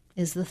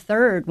is the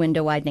third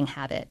window widening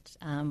habit.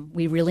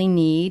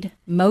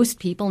 Most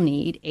people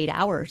need 8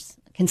 hours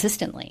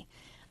consistently.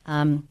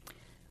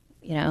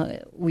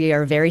 We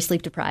are very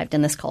sleep deprived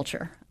in this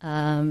culture.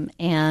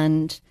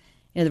 And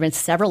there have been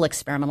several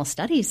experimental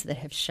studies that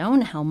have shown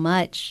how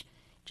much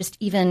just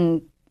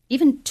even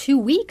 2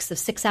 weeks of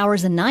 6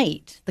 hours a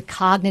night, the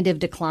cognitive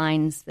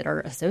declines that are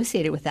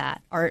associated with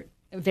that are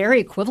very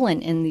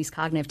equivalent in these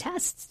cognitive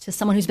tests to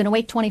someone who's been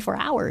awake 24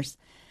 hours.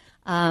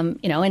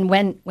 And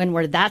when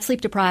we're that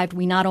sleep deprived,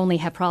 we not only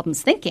have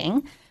problems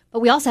thinking, but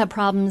we also have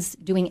problems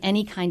doing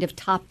any kind of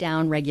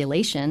top-down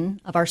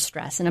regulation of our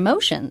stress and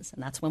emotions.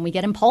 And that's when we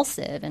get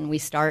impulsive and we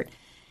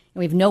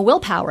have no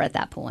willpower at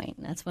that point.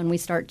 And that's when we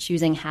start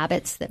choosing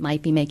habits that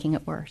might be making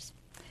it worse.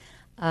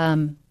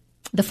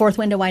 The fourth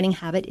window widening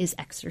habit is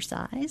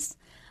exercise.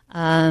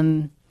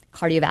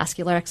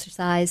 Cardiovascular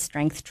exercise,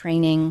 strength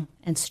training,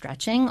 and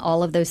stretching.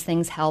 All of those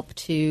things help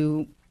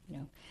to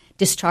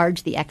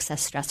discharge the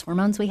excess stress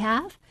hormones we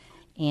have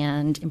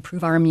and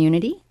improve our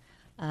immunity.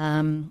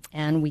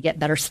 And we get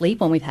better sleep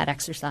when we've had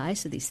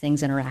exercise, so these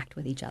things interact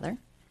with each other.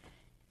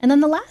 And then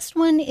the last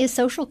one is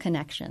social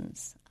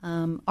connections.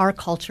 Our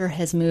culture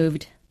has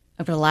moved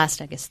over the last,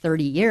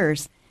 30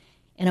 years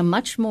in a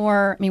much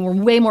more, we're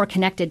way more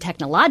connected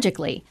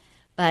technologically,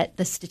 but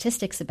the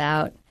statistics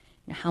about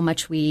how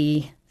much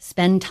we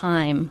spend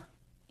time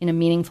in a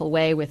meaningful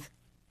way with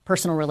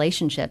personal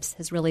relationships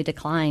has really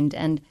declined.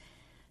 And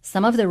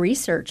some of the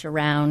research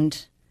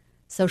around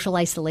social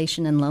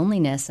isolation and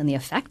loneliness and the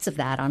effects of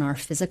that on our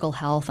physical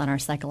health, on our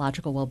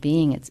psychological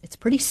well-being, it's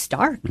pretty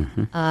stark.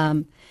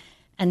 And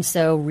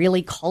so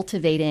really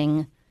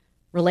cultivating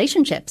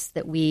relationships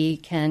that we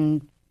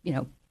can,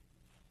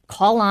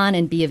 call on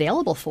and be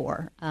available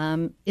for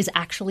is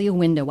actually a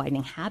window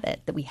widening habit,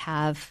 that we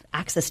have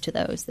access to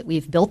those, that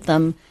we've built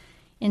them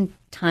in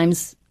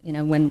times,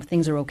 when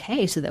things are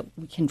okay, so that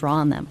we can draw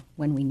on them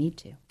when we need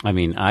to.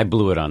 I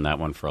blew it on that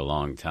one for a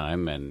long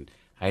time, and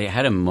I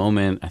had a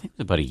moment, I think it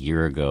was about a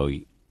year ago,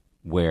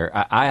 where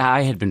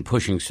I had been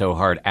pushing so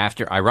hard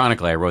after,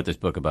 ironically, I wrote this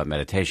book about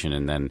meditation,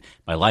 and then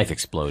my life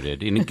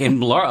exploded in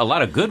a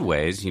lot of good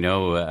ways.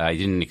 I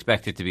didn't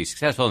expect it to be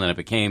successful, and then it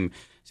became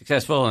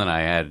successful, and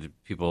I had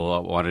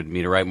people wanted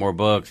me to write more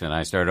books, and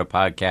I started a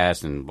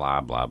podcast, and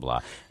blah, blah, blah.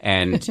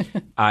 And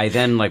I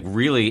then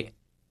really,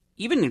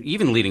 even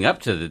leading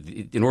up to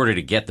in order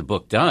to get the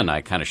book done,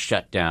 I kind of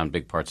shut down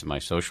big parts of my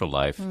social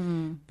life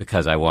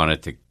because I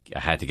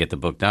had to get the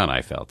book done,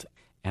 I felt.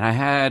 And I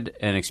had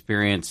an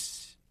experience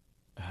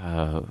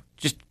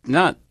just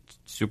not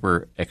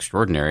super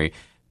extraordinary,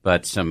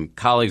 but some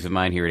colleagues of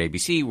mine here at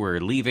ABC were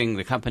leaving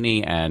the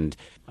company, and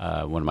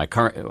a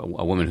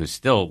woman who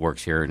still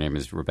works here, her name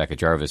is Rebecca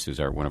Jarvis, who's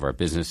one of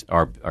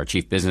our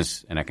chief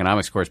business and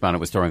economics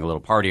correspondent, was throwing a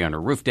little party on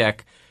her roof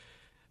deck,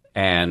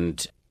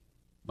 and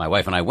my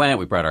wife and I went.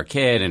 We brought our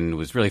kid, and it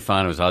was really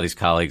fun. It was all these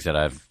colleagues that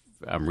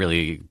I'm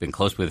really been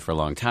close with for a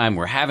long time.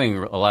 We're having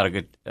a lot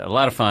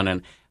of fun,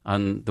 and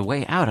on the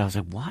way out, I was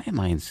like, "Why am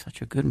I in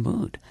such a good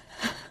mood?"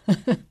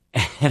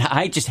 And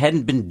I just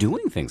hadn't been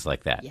doing things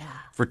like that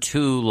for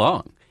too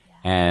long. Yeah.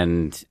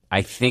 And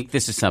I think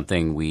this is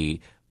something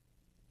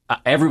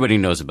everybody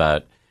knows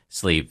about: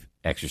 sleep,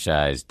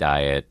 exercise,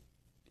 diet.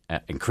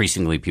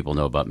 Increasingly, people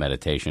know about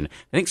meditation.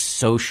 I think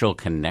social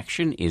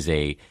connection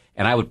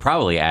and I would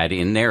probably add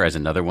in there as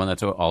another one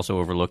that's also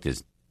overlooked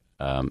is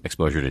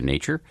exposure to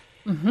nature.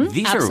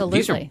 Mm-hmm.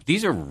 Absolutely.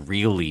 These are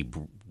really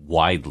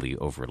widely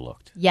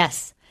overlooked.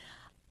 Yes.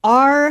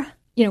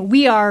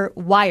 We are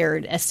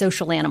wired as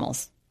social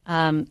animals.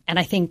 And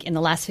I think in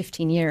the last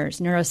 15 years,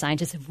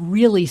 neuroscientists have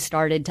really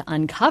started to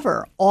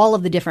uncover all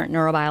of the different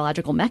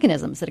neurobiological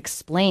mechanisms that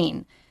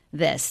explain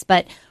this.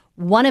 But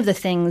one of the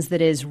things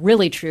that is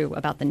really true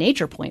about the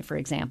nature point, for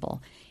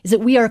example, is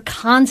that we are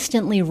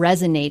constantly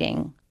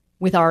resonating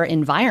with our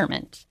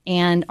environment.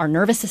 And our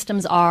nervous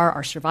systems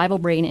our survival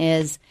brain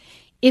is.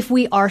 If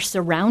we are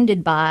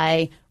surrounded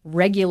by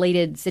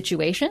regulated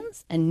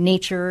situations, and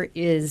nature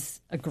is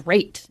a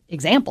great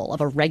example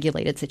of a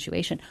regulated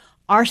situation,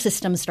 our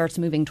system starts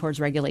moving towards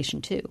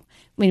regulation too.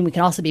 I mean, we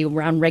can also be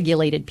around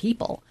regulated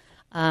people.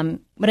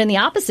 But in the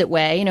opposite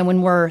way,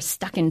 when we're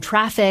stuck in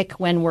traffic,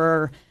 when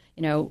we're,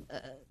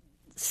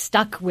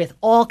 stuck with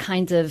all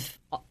kinds of,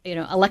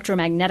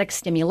 electromagnetic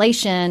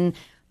stimulation,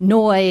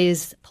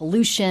 noise,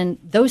 pollution,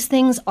 those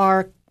things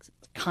are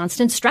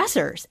constant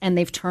stressors, and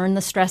they've turned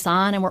the stress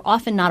on, and we're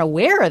often not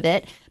aware of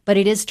it, but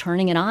it is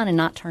turning it on and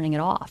not turning it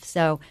off.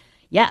 So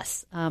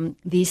yes,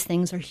 these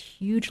things are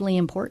hugely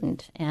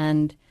important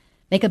and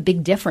make a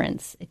big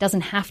difference. It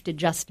doesn't have to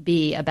just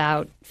be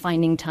about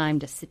finding time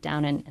to sit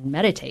down and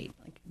meditate.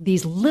 Like,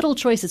 these little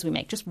choices we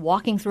make, just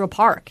walking through a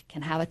park,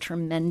 can have a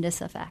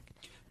tremendous effect.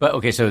 But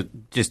okay, so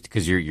just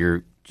because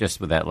you're just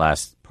with that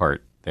last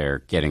part there,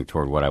 getting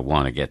toward what I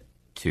want to get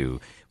to,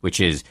 which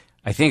is,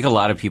 I think a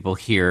lot of people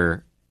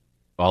hear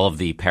all of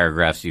the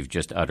paragraphs you've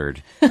just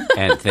uttered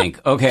and think,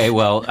 okay,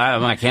 well,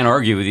 I can't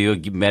argue with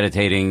you.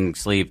 Meditating,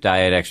 sleep,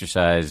 diet,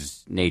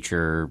 exercise,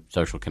 nature,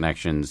 social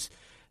connections,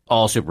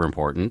 all super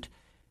important.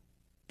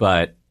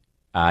 But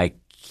I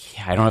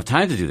don't have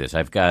time to do this.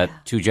 I've got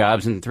 2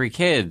 jobs and 3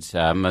 kids.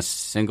 I'm a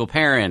single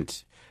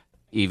parent.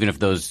 Even if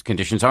those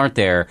conditions aren't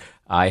there,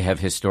 I have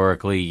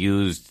historically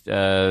used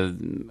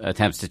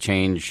attempts to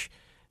change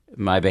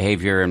my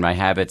behavior and my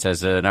habits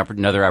as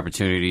another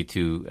opportunity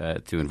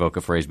to invoke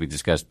a phrase we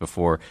discussed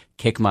before,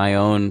 kick my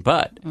own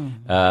butt.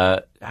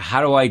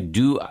 How do I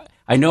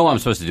know I'm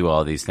supposed to do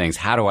all these things.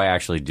 How do I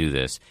actually do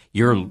this?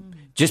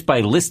 Just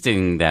by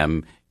listing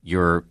them,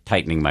 you're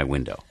tightening my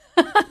window.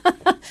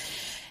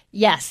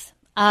 Yes.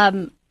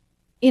 For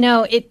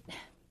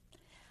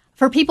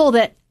people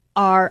that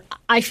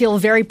I feel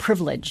very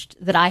privileged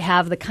that I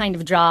have the kind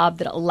of job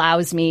that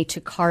allows me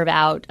to carve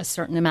out a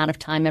certain amount of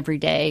time every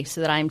day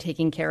so that I'm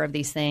taking care of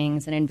these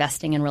things and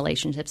investing in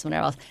relationships and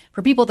whatever else.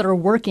 For people that are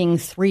working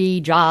 3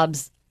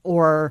 jobs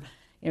or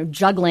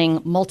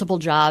juggling multiple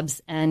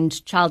jobs and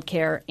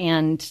childcare,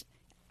 and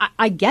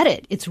I get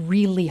it. It's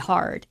really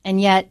hard. And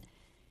yet,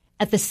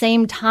 at the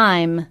same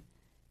time,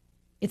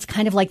 it's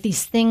kind of like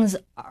these things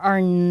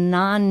are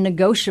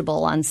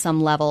non-negotiable on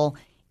some level.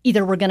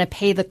 Either we're going to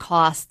pay the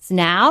costs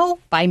now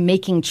by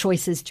making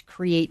choices to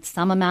create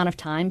some amount of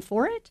time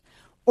for it,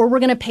 or we're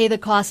going to pay the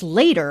cost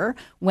later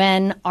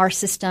when our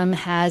system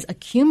has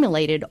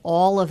accumulated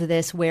all of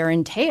this wear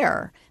and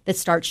tear that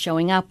starts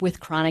showing up with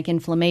chronic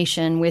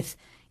inflammation, with,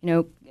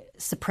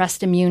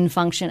 suppressed immune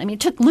function. I mean,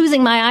 it took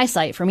losing my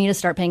eyesight for me to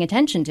start paying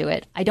attention to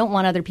it. I don't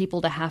want other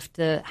people to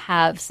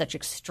have such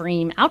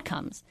extreme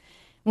outcomes.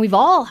 And we've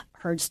all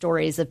heard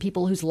stories of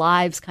people whose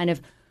lives kind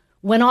of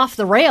went off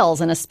the rails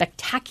in a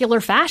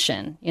spectacular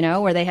fashion,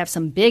 where they have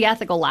some big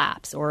ethical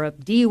lapse or a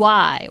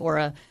DUI or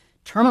a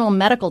terminal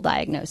medical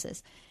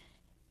diagnosis.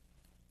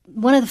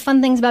 One of the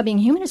fun things about being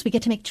human is we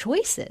get to make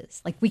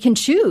choices. Like, we can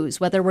choose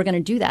whether we're going to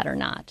do that or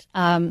not.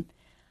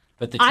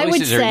 But the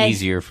choices are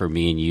easier for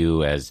me and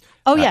you as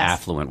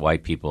affluent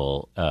white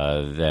people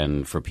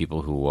than for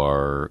people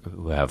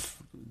who have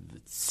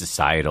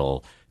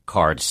societal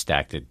cards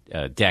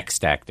deck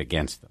stacked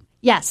against them.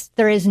 Yes,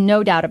 there is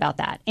no doubt about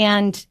that.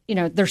 And,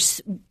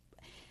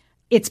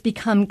 it's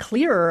become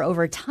clearer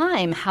over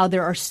time how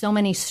there are so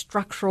many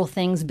structural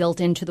things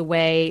built into the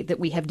way that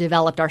we have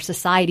developed our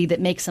society that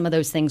make some of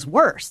those things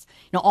worse.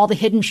 All the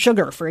hidden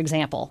sugar, for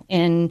example,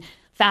 in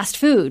fast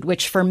food,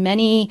 which for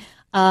many,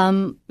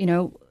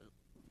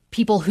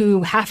 people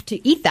who have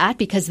to eat that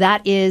because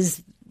that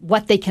is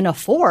what they can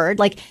afford,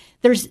 like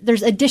there's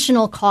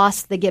additional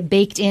costs that get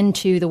baked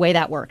into the way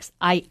that works.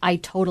 I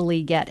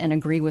totally get and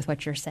agree with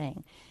what you're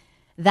saying.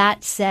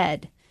 That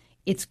said,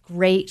 it's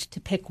great to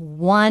pick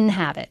one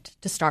habit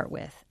to start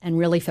with and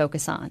really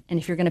focus on. And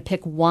if you're going to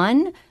pick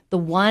one, the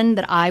one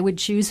that I would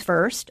choose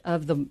first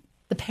of the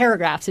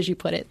paragraphs, as you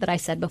put it, that I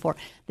said before,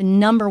 the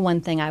number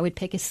one thing I would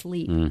pick is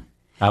sleep.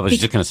 I was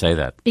just going to say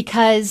that.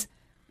 Because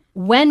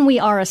when we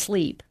are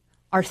asleep,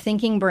 our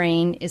thinking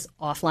brain is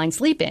offline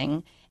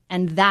sleeping,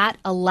 and that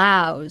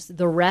allows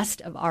the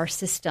rest of our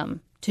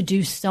system to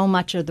do so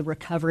much of the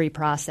recovery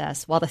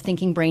process while the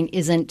thinking brain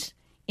isn't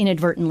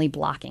inadvertently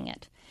blocking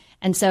it.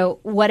 And so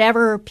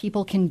whatever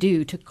people can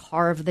do to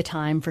carve the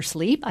time for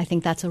sleep, I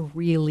think that's a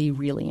really,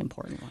 really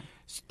important one.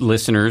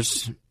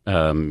 Listeners,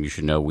 you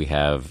should know we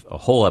have a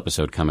whole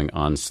episode coming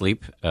on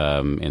sleep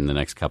in the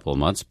next couple of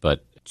months,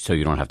 but so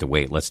you don't have to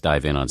wait, let's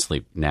dive in on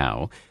sleep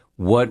now.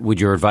 What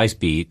would your advice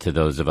be to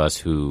those of us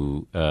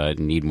who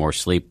need more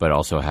sleep but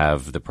also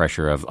have the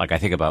pressure of, like I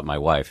think about my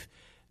wife.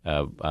 We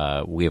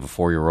have a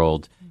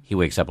 4-year-old. He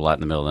wakes up a lot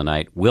in the middle of the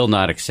night, will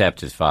not accept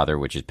his father,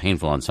 which is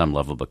painful on some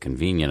level but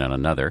convenient on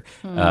another.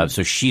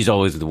 So she's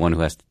always the one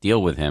who has to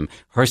deal with him.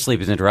 Her sleep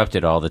is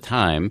interrupted all the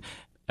time.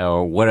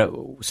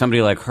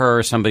 Somebody like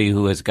her, somebody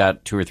who has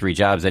got 2 or 3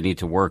 jobs that need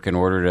to work in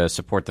order to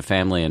support the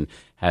family and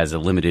has a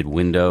limited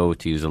window,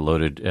 to use a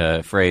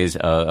loaded phrase,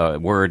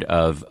 word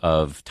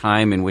of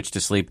time in which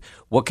to sleep.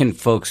 What can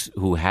folks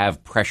who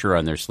have pressure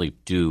on their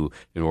sleep do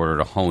in order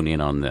to hone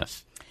in on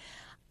this?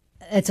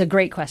 It's a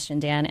great question,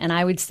 Dan. And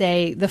I would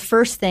say the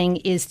first thing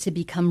is to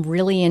become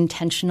really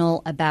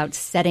intentional about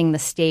setting the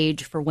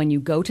stage for when you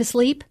go to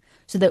sleep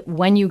so that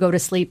when you go to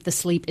sleep, the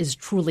sleep is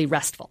truly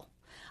restful.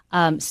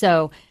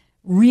 So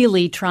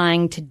really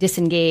trying to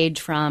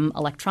disengage from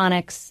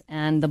electronics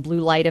and the blue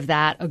light of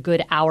that a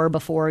good hour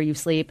before you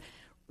sleep.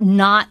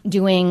 Not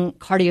doing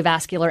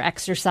cardiovascular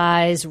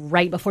exercise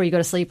right before you go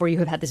to sleep where you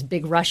have had this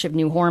big rush of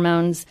new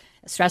hormones,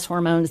 stress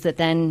hormones that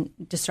then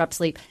disrupt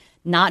sleep.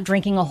 Not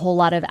drinking a whole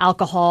lot of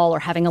alcohol or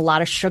having a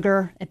lot of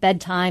sugar at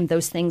bedtime.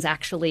 Those things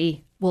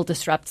actually will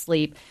disrupt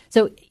sleep.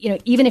 So,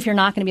 even if you're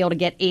not going to be able to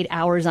get 8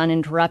 hours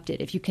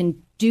uninterrupted, if you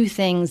can do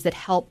things that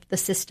help the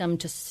system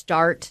to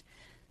start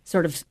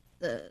sort of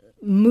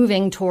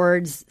moving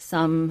towards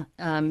some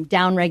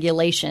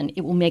downregulation,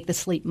 it will make the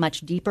sleep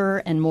much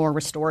deeper and more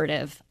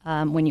restorative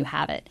when you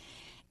have it.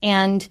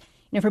 And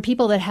for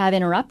people that have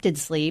interrupted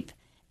sleep,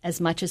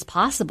 as much as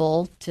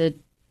possible to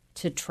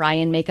try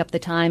and make up the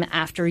time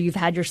after you've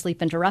had your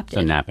sleep interrupted.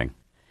 So napping.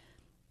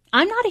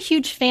 I'm not a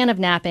huge fan of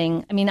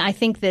napping. I mean, I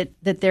think that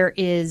there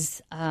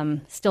is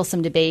still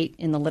some debate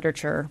in the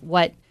literature.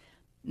 What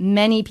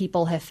many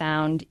people have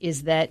found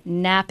is that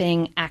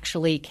napping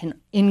actually can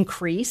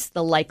increase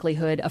the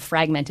likelihood of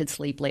fragmented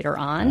sleep later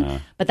on.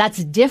 But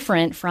that's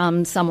different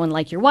from someone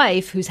like your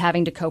wife who's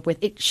having to cope with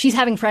it. She's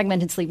having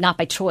fragmented sleep not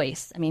by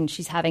choice. I mean,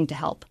 she's having to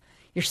help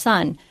your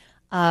son.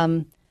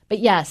 But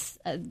yes,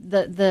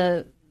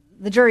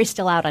 the jury's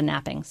still out on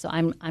napping, so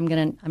I'm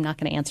not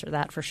gonna answer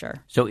that for sure.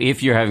 So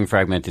if you're having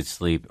fragmented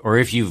sleep, or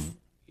if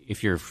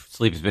your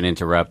sleep has been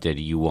interrupted,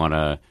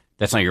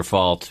 that's not your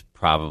fault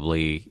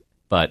probably,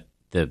 but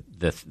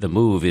the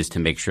move is to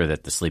make sure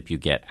that the sleep you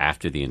get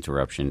after the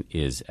interruption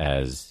is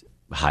as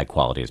high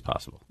quality as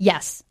possible.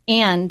 Yes,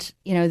 and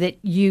that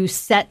you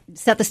set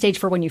the stage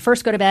for when you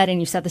first go to bed, and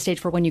you set the stage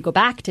for when you go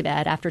back to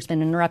bed after it's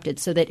been interrupted,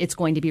 so that it's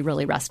going to be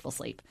really restful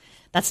sleep.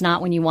 That's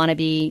not when you want to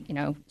be,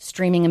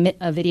 streaming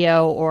a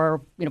video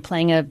or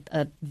playing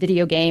a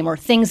video game or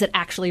things that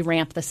actually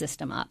ramp the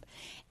system up.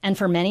 And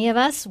for many of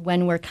us,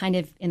 when we're kind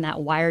of in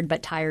that wired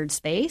but tired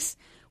space,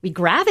 we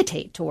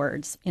gravitate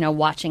towards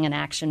watching an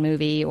action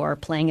movie or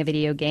playing a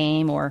video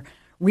game or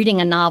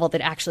reading a novel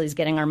that actually is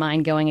getting our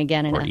mind going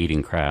again. Or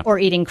eating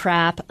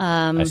crap.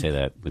 I say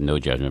that with no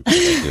judgment.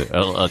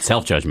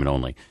 Self-judgment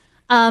only.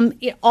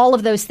 All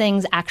of those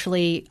things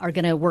actually are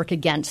going to work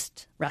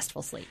against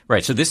restful sleep.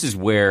 Right. So this is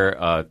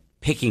where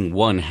picking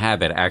one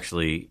habit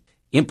actually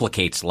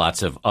implicates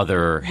lots of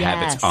other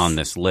habits on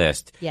this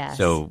list. Yes.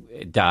 So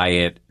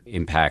diet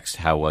impacts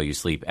how well you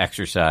sleep.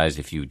 Exercise,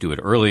 if you do it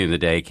early in the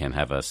day, can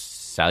have a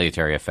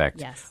salutary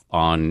effect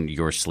on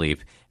your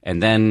sleep.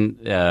 And then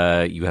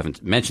you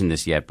haven't mentioned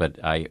this yet,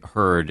 but I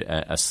heard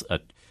a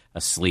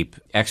sleep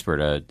expert,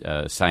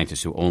 a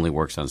scientist who only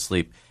works on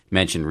sleep,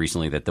 mentioned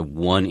recently that the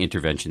one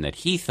intervention that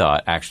he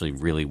thought actually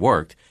really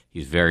worked,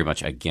 he's very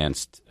much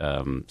against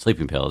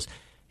sleeping pills,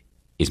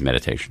 is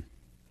meditation.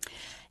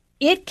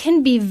 It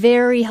can be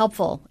very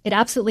helpful. It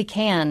absolutely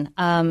can.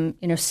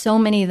 So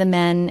many of the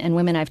men and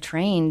women I've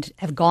trained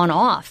have gone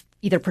off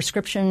either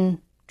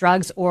prescription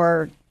drugs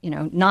or,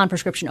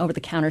 non-prescription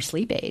over-the-counter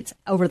sleep aids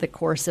over the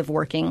course of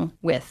working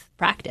with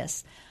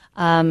practice.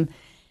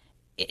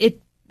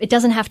 It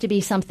doesn't have to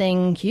be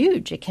something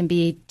huge. It can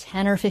be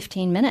 10 or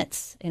 15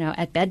 minutes,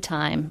 at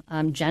bedtime,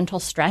 gentle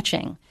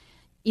stretching.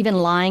 Even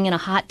lying in a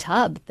hot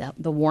tub,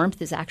 the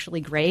warmth is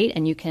actually great,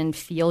 and you can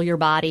feel your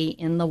body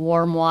in the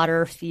warm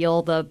water,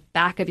 feel the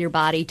back of your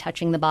body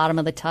touching the bottom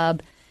of the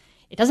tub.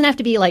 It doesn't have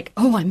to be like,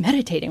 oh, I'm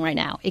meditating right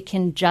now. It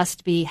can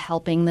just be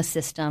helping the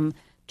system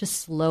to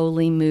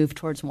slowly move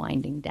towards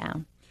winding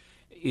down.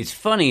 It's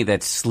funny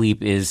that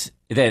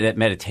that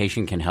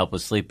meditation can help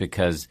us sleep,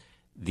 because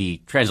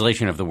the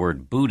translation of the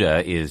word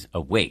Buddha is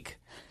awake.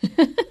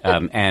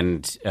 What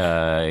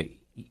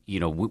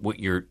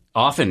you're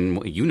often,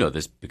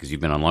 this because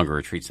you've been on longer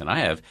retreats than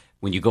I have,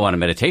 when you go on a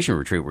meditation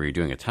retreat where you're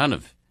doing a ton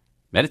of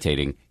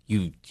meditating,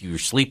 your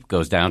sleep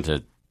goes down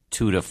to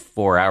 2 to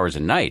 4 hours a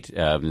night,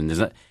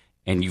 and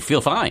you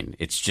feel fine.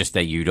 It's just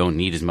that you don't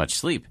need as much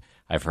sleep.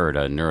 I've heard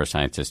a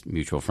neuroscientist,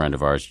 mutual friend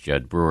of ours,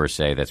 Judd Brewer,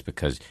 say that's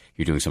because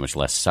you're doing so much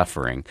less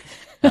suffering.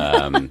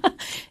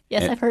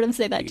 Yes, I've heard him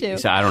say that too.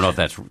 So I don't know if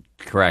that's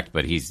correct,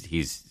 but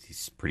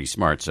he's pretty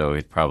smart, so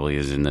it probably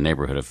is in the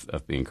neighborhood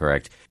of being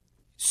correct.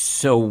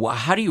 So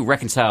how do you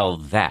reconcile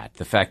that,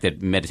 the fact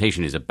that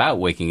meditation is about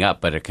waking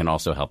up, but it can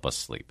also help us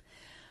sleep?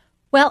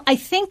 Well, I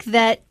think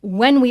that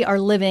when we are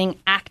living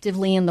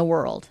actively in the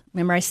world,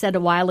 remember I said a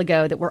while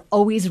ago that we're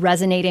always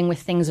resonating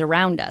with things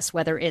around us,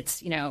 whether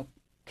it's,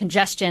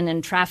 congestion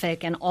and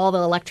traffic and all the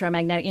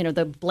electromagnetic,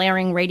 the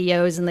blaring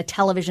radios and the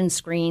television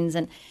screens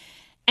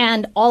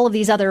and all of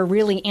these other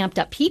really amped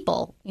up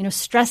people.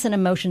 Stress and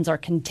emotions are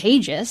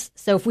contagious.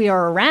 So if we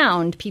are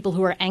around people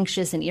who are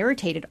anxious and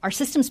irritated, our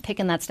system's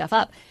picking that stuff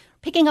up.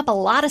 Picking up a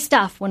lot of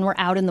stuff when we're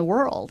out in the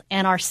world,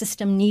 and our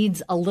system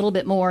needs a little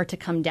bit more to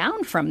come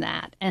down from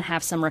that and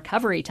have some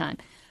recovery time.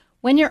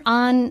 When you're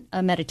on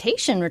a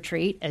meditation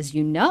retreat, as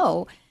you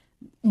know,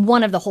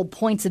 one of the whole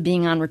points of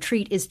being on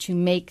retreat is to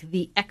make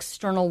the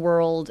external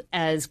world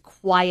as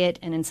quiet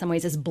and in some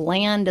ways as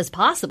bland as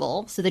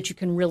possible so that you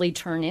can really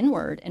turn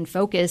inward and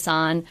focus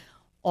on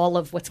all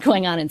of what's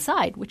going on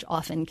inside, which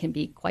often can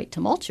be quite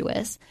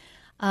tumultuous.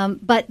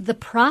 But the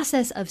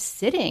process of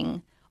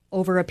sitting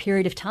over a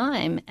period of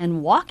time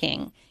and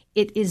walking,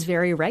 it is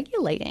very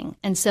regulating.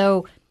 And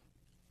so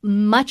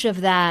much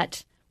of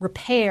that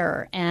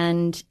repair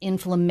and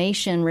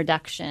inflammation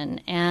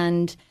reduction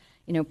and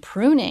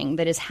pruning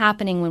that is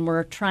happening when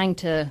we're trying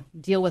to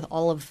deal with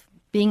all of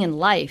being in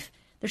life,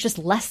 there's just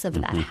less of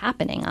that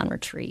happening on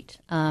retreat.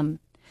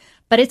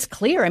 But it's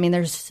clear.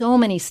 There's so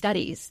many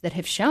studies that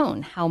have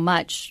shown how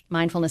much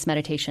mindfulness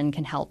meditation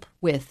can help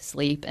with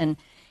sleep. And,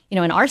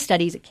 in our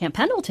studies at Camp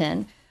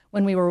Pendleton,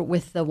 when we were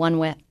with the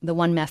One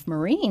MEF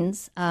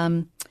Marines,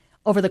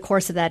 over the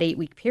course of that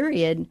 8-week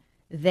period,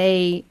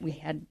 they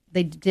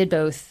did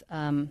both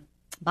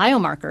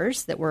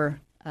biomarkers that were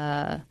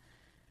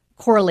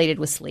correlated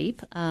with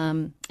sleep,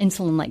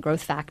 insulin-like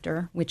growth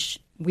factor, which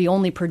we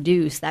only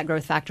produce that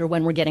growth factor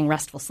when we're getting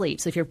restful sleep.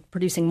 So if you're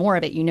producing more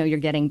of it, you're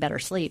getting better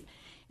sleep.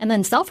 And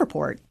then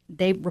self-report,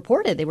 they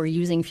reported they were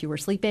using fewer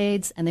sleep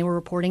aids, and they were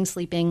reporting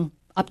sleeping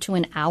up to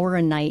an hour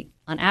a night,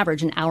 on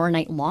average, an hour a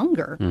night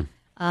longer,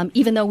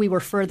 even though we were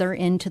further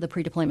into the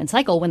pre-deployment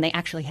cycle when they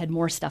actually had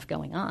more stuff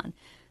going on.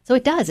 So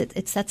it does.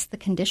 It sets the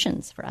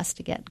conditions for us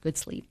to get good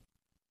sleep.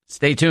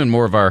 Stay tuned.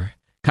 More of our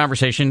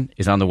conversation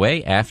is on the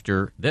way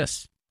after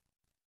this.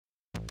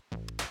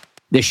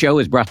 This show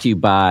is brought to you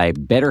by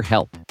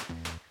BetterHelp.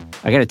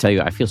 I got to tell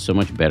you, I feel so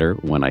much better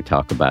when I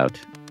talk about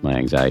my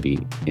anxiety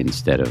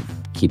instead of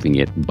keeping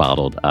it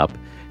bottled up.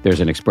 There's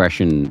an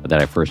expression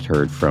that I first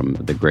heard from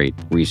the great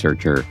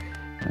researcher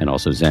and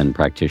also Zen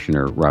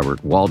practitioner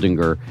Robert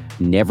Waldinger: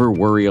 never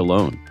worry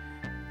alone.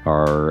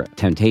 Our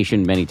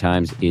temptation many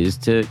times is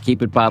to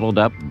keep it bottled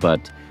up,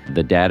 but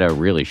the data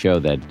really show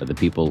that the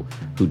people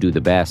who do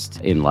the best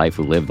in life,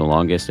 who live the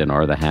longest and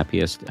are the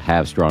happiest,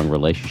 have strong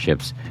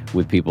relationships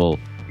with people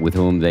with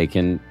whom they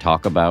can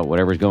talk about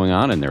whatever's going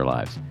on in their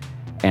lives.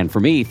 And for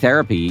me,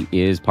 therapy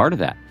is part of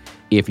that.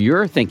 If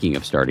you're thinking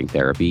of starting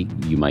therapy,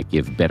 you might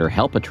give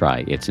BetterHelp a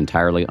try. It's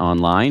entirely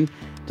online,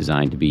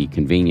 designed to be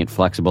convenient,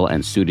 flexible,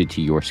 and suited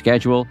to your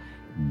schedule.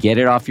 Get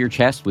it off your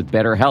chest with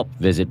BetterHelp.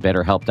 Visit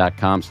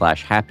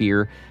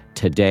BetterHelp.com/happier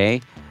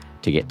today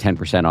to get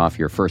 10% off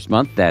your first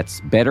month.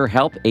 That's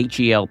BetterHelp,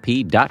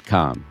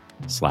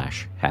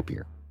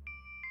 HELP.com/happier.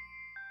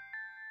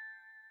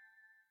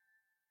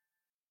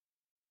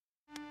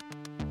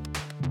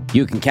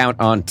 You can count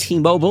on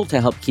T-Mobile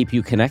to help keep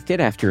you connected.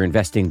 After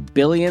investing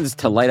billions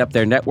to light up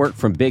their network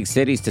from big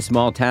cities to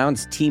small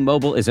towns,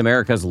 T-Mobile is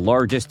America's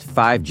largest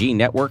 5G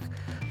network.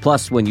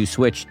 Plus, when you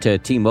switch to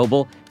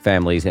T-Mobile,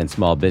 families and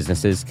small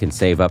businesses can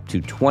save up to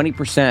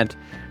 20%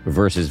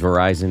 versus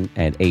Verizon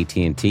and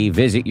AT&T.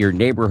 Visit your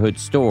neighborhood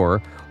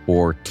store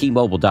or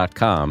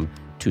T-Mobile.com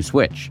to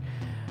switch.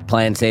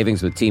 Plan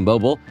savings with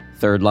T-Mobile.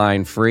 Third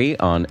line free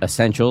on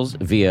essentials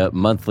via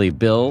monthly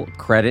bill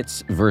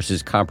credits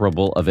versus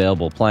comparable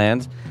available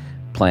plans.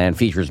 Plan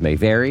features may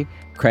vary.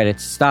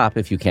 Credits stop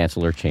if you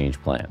cancel or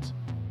change plans.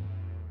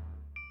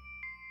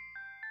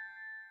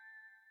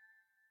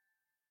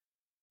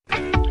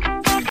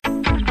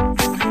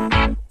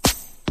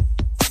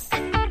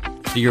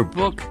 So your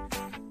book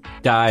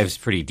dives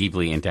pretty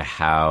deeply into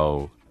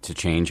how to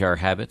change our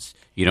habits.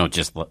 You don't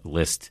just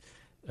list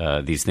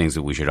these things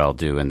that we should all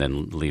do and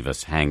then leave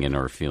us hanging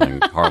or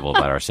feeling horrible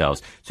about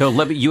ourselves.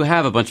 So you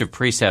have a bunch of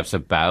precepts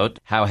about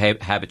how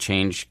habit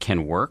change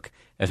can work,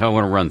 and so I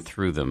want to run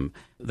through them.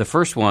 The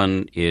first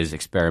one is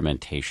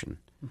experimentation.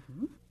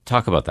 Mm-hmm.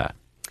 Talk about that.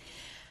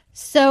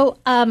 So,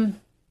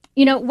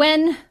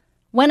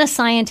 when a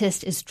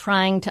scientist is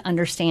trying to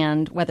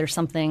understand whether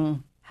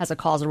something has a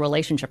causal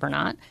relationship or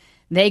not,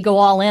 they go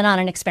all in on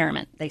an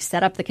experiment. They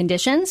set up the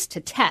conditions to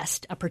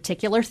test a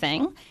particular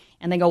thing,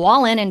 and they go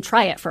all in and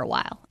try it for a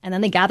while. And then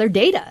they gather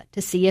data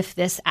to see if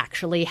this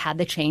actually had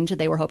the change that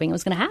they were hoping it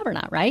was going to have or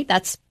not, right?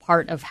 That's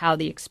part of how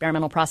the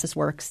experimental process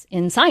works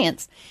in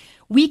science.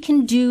 We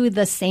can do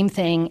the same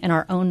thing in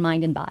our own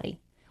mind and body.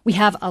 We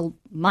have a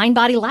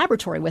mind-body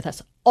laboratory with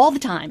us all the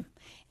time.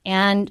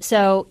 And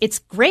so it's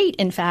great,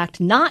 in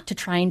fact, not to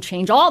try and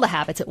change all the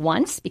habits at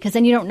once, because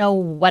then you don't know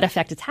what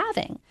effect it's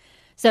having.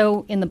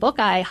 So in the book,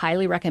 I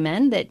highly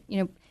recommend that,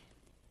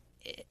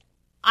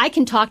 I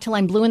can talk till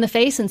I'm blue in the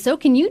face, and so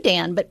can you,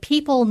 Dan, but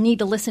people need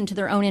to listen to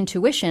their own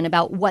intuition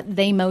about what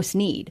they most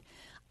need.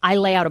 I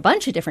lay out a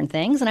bunch of different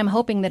things, and I'm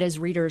hoping that as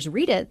readers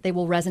read it, they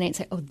will resonate and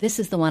say, oh, this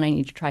is the one I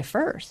need to try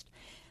first.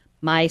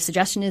 My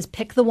suggestion is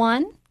pick the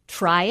one,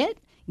 try it,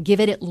 give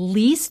it at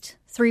least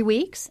 3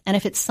 weeks, and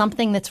if it's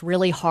something that's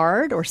really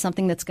hard or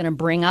something that's going to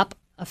bring up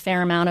a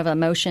fair amount of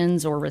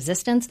emotions or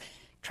resistance,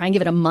 try and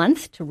give it a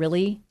month to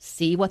really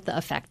see what the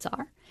effects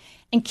are.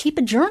 And keep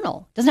a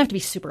journal. Doesn't have to be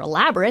super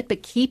elaborate,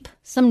 but keep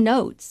some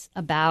notes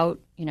about,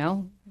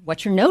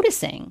 what you're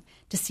noticing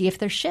to see if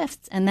there's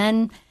shifts. And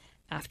then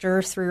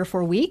after 3 or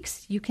 4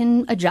 weeks, you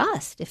can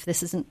adjust if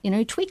this isn't,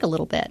 tweak a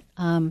little bit.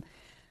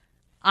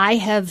 I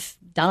have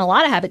done a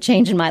lot of habit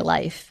change in my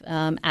life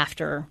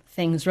after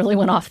things really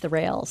went off the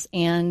rails.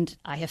 And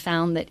I have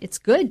found that it's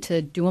good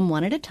to do them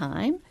one at a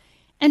time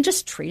and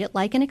just treat it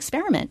like an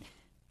experiment.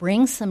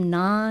 Bring some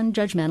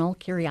non-judgmental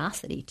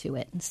curiosity to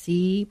it and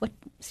see what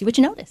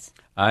you notice.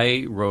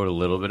 I wrote a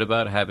little bit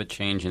about habit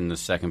change in the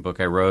second book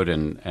I wrote,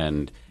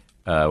 and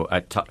I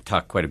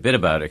talked quite a bit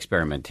about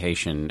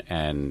experimentation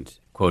and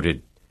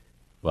quoted,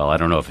 well, I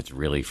don't know if it's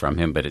really from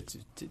him, but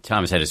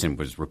Thomas Edison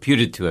was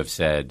reputed to have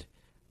said,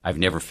 I've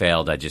never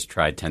failed, I just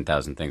tried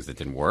 10,000 things that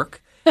didn't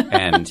work.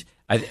 And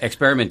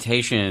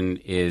experimentation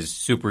is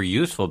super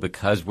useful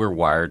because we're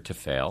wired to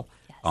fail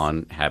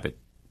on habit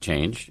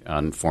change,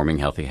 on forming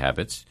healthy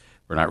habits.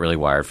 We're not really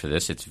wired for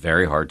this. It's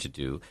very hard to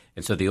do.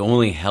 And so the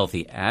only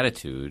healthy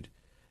attitude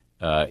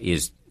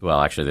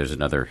actually there's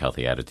another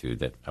healthy attitude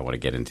that I want to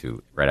get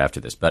into right after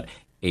this, but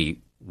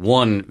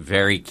one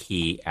very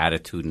key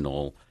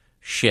attitudinal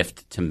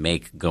shift to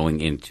make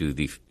going into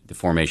the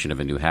formation of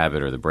a new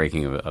habit or the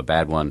breaking of a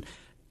bad one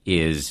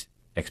is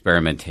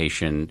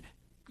experimentation,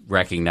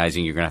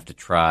 recognizing you're going to have to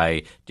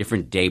try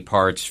different day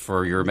parts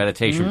for your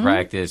meditation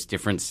practice,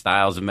 different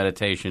styles of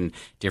meditation,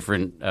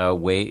 different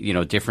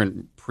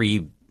different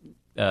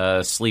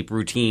pre-sleep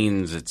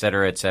routines, et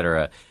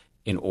cetera,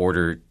 in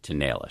order to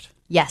nail it.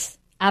 Yes,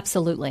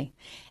 absolutely.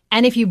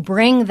 And if you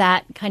bring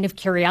that kind of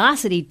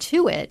curiosity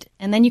to it,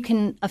 and then you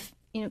can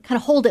kind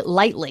of hold it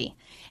lightly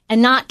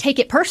and not take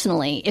it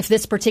personally if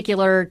this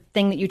particular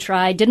thing that you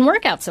tried didn't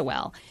work out so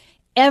well.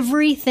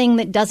 Everything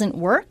that doesn't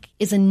work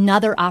is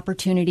another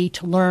opportunity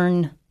to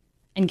learn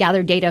and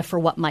gather data for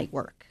what might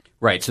work.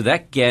 Right. So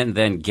that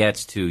then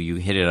gets to, you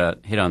hit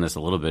on this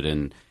a little bit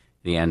in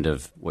the end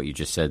of what you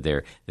just said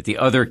there, that the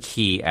other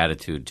key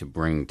attitude to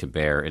bring to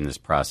bear in this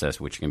process,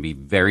 which can be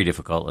very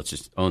difficult, let's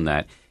just own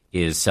that,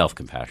 is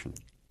self-compassion.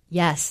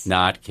 Yes.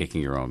 Not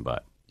kicking your own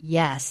butt.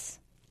 Yes,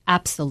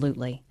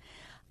 absolutely.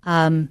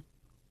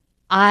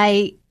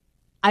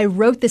 I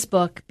wrote this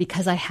book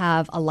because I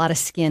have a lot of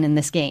skin in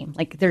this game.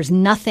 Like, there's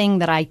nothing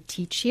that I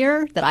teach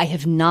here that I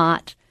have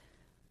not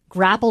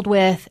grappled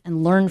with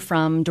and learned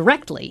from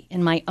directly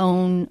in my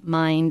own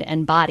mind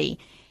and body.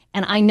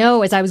 And I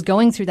know as I was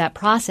going through that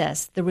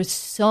process, there was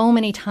so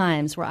many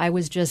times where I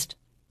was just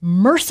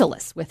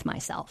merciless with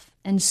myself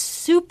and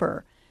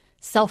super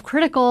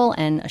self-critical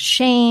and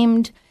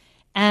ashamed.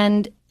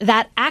 And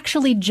that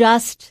actually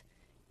just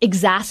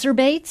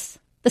exacerbates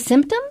the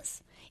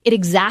symptoms. It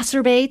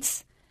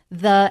exacerbates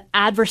the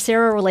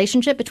adversarial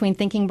relationship between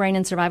thinking brain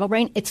and survival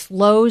brain. It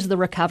slows the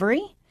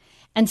recovery.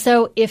 And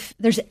so if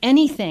there's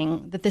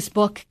anything that this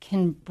book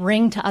can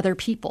bring to other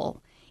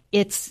people,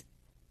 it's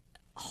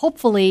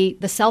hopefully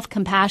the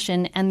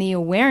self-compassion and the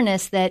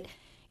awareness that,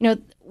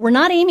 we're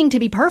not aiming to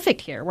be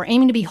perfect here. We're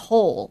aiming to be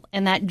whole.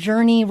 And that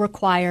journey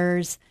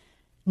requires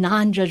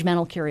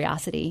non-judgmental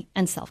curiosity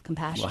and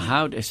self-compassion.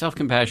 Well,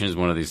 self-compassion is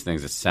one of these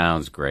things that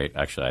sounds great.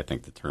 Actually, I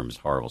think the term is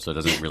horrible, so it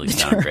doesn't really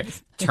sound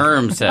great.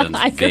 Term sounds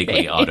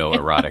vaguely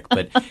autoerotic,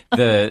 but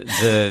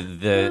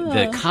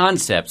the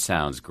concept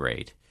sounds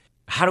great.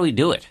 How do we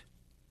do it?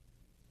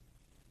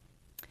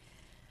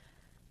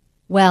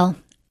 Well,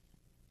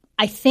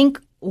 I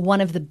think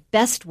one of the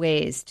best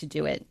ways to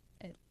do it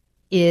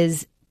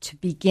is to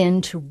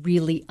begin to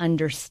really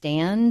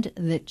understand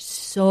that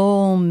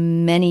so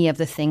many of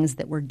the things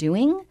that we're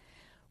doing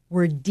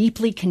were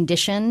deeply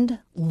conditioned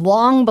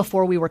long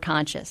before we were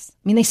conscious.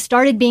 I mean, they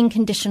started being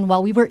conditioned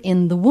while we were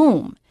in the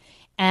womb.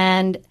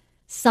 And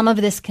some of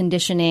this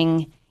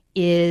conditioning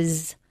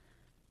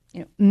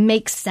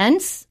makes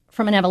sense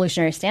from an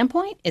evolutionary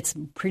standpoint. It's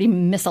pretty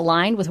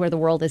misaligned with where the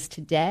world is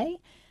today.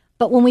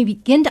 But when we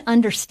begin to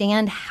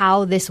understand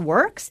how this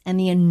works and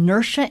the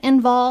inertia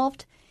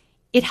involved,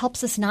 it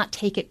helps us not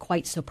take it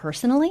quite so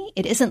personally.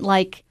 It isn't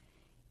like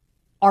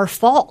our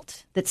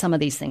fault that some of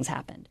these things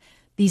happened.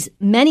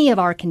 Many of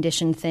our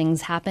conditioned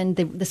things happened.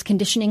 This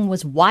conditioning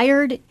was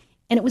wired,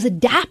 and it was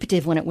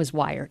adaptive when it was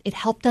wired. It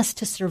helped us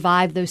to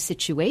survive those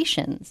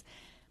situations.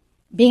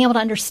 Being able to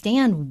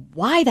understand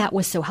why that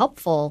was so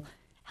helpful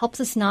helps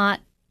us not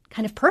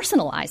kind of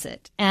personalize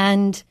it.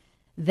 And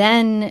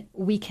then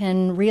we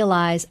can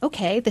realize,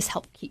 okay, this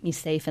helped keep me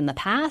safe in the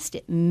past.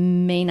 It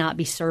may not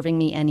be serving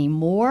me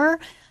anymore.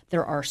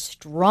 There are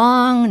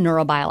strong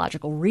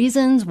neurobiological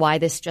reasons why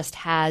this just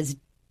has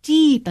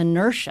deep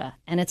inertia,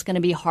 and it's going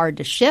to be hard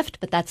to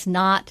shift, but that's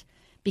not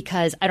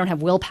because I don't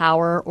have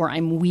willpower or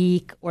I'm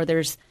weak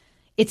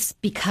it's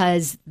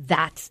because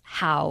that's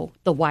how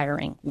the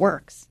wiring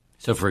works.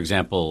 So, for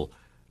example,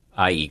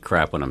 I eat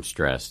crap when I'm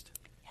stressed.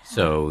 Yeah.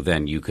 So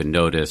then you can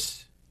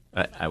notice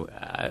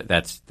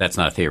that's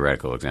not a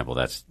theoretical example.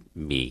 That's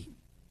me,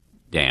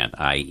 Dan.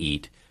 I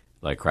eat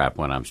like crap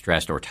when I'm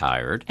stressed or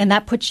tired. And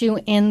that puts you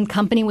in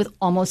company with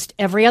almost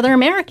every other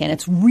American.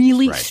 It's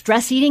really, right.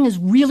 Stress eating is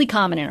really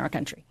common in our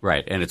country.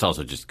 Right. And it's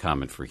also just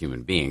common for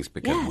human beings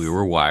because we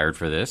were wired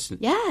for this.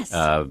 Yes.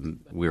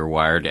 We were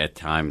wired at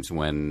times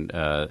when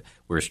we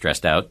were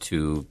stressed out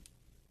to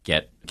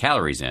get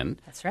calories in.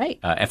 That's right.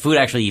 And food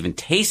actually even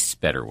tastes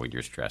better when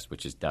you're stressed,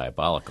 which is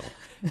diabolical.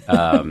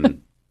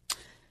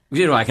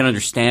 I can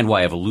understand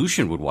why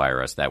evolution would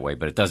wire us that way,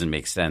 but it doesn't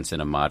make sense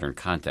in a modern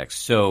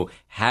context. So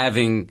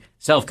having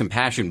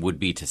self-compassion would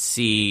be to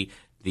see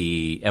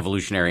the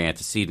evolutionary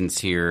antecedents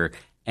here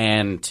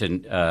and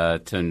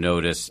to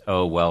notice,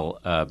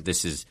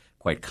 this is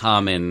quite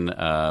common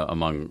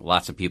among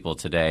lots of people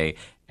today,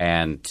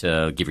 and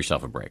to give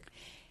yourself a break.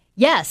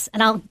 Yes,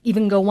 and I'll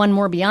even go one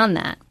more beyond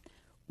that.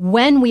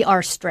 When we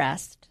are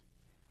stressed,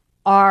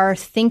 our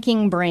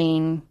thinking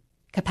brain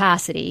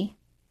capacity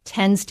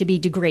tends to be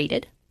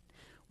degraded.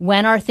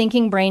 When our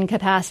thinking brain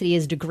capacity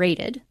is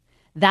degraded,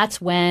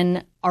 that's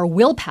when our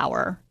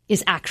willpower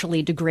is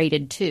actually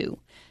degraded too.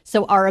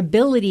 So our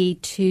ability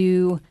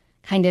to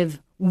kind of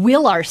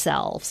will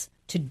ourselves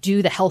to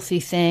do the healthy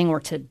thing or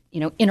to,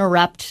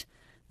 interrupt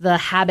the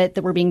habit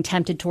that we're being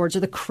tempted towards or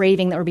the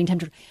craving that we're being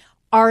tempted towards,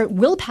 our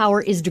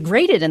willpower is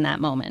degraded in that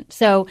moment.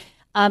 So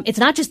it's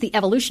not just the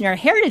evolutionary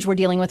heritage we're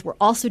dealing with, we're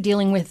also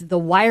dealing with the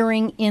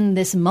wiring in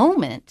this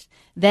moment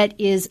that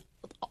is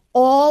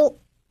all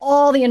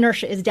the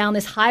inertia is down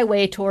this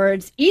highway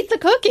towards eat the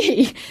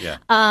cookie. Yeah.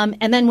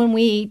 And then when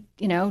we,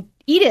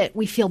 eat it,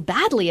 we feel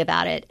badly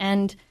about it.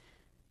 And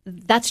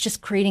that's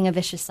just creating a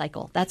vicious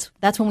cycle.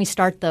 That's when we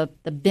start the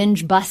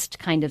binge bust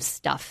kind of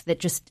stuff that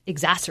just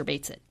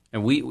exacerbates it.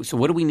 And so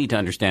what do we need to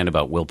understand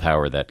about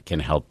willpower that can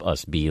help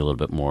us be a little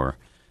bit more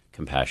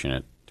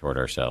compassionate toward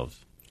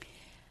ourselves?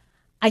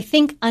 I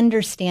think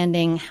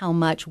understanding how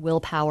much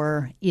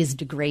willpower is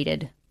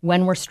degraded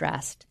when we're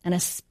stressed, and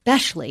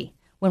especially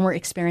when we're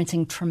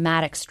experiencing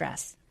traumatic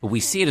stress. But we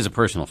see it as a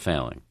personal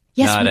failing,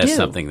 yes, not as do.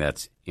 Something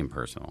that's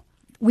impersonal.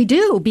 We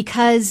do,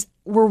 because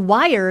we're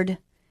wired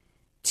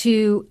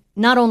to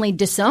not only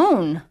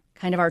disown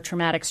kind of our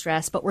traumatic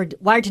stress, but we're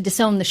wired to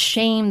disown the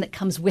shame that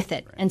comes with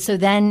it. Right. And so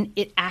then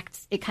it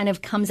kind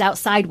of comes out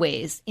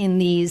sideways in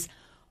these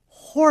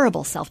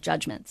horrible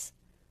self-judgments.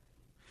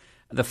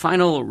 The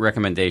final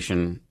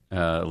recommendation,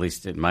 at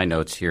least in my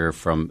notes here,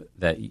 from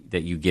that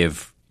you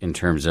give in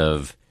terms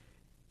of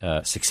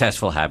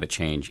successful habit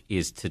change,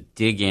 is to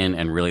dig in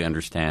and really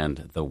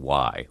understand the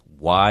why.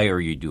 Why are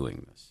you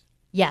doing this?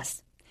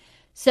 Yes.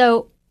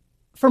 So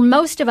for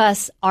most of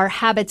us, our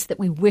habits that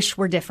we wish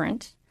were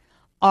different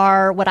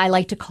are what I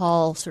like to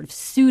call sort of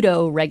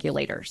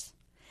pseudo-regulators.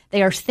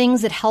 They are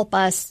things that help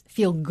us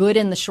feel good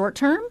in the short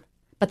term,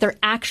 but they're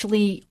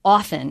actually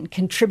often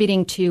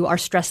contributing to our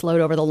stress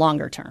load over the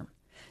longer term.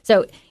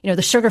 So,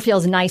 the sugar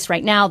feels nice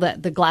right now.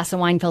 The glass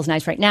of wine feels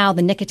nice right now.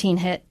 The nicotine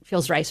hit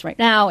feels nice right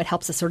now. It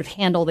helps us sort of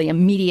handle the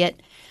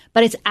immediate,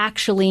 but it's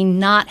actually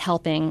not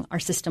helping our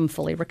system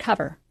fully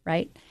recover,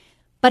 right?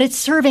 But it's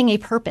serving a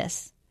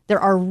purpose. There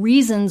are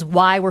reasons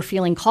why we're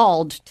feeling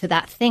called to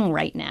that thing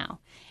right now.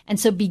 And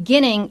so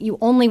you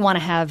only want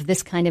to have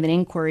this kind of an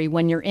inquiry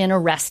when you're in a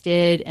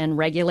rested and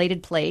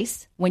regulated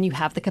place, when you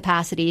have the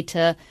capacity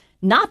to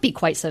not be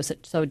quite so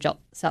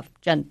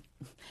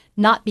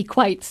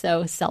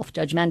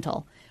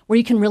self-judgmental, where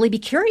you can really be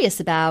curious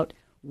about,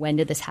 when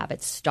did this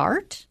habit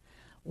start?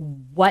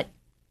 What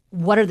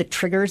are the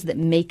triggers that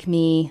lead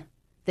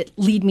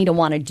me to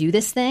want to do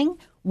this thing?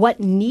 What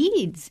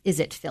needs is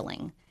it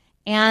filling?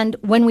 And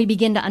when we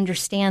begin to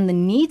understand the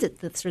needs,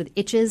 the sort of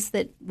itches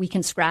that we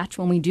can scratch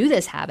when we do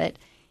this habit,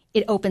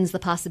 it opens the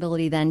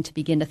possibility then to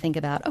begin to think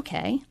about,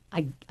 okay,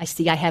 I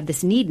see I have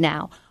this need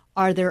now.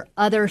 are there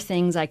other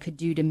things I could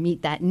do to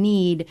meet that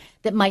need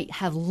that might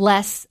have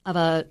less of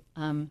a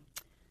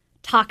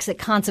toxic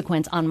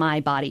consequence on my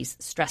body's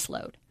stress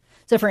load?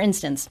 So, for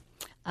instance,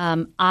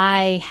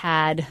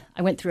 I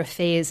went through a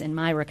phase in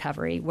my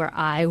recovery where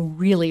I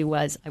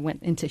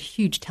went into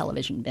huge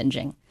television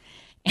binging.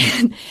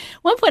 And at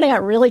one point I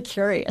got really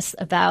curious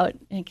about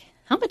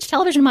how much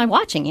television am I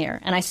watching here?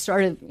 And I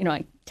started,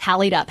 I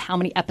tallied up how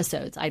many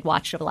episodes I'd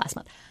watched over the last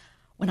month.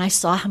 When I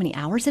saw how many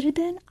hours it had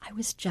been, I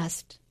was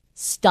just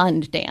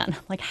stunned, Dan.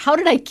 Like, how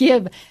did I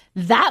give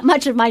that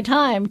much of my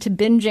time to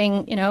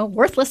binging,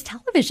 worthless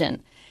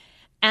television?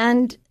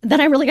 And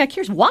then I really got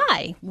curious.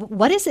 Why?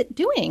 What is it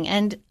doing?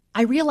 And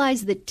I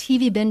realized that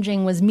TV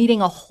binging was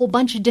meeting a whole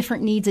bunch of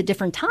different needs at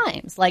different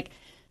times. Like,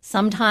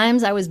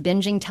 sometimes I was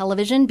binging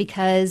television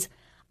because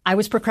I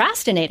was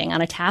procrastinating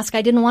on a task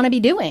I didn't want to be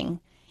doing.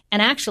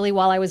 And actually,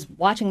 while I was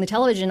watching the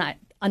television,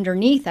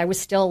 underneath, I was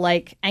still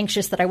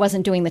anxious that I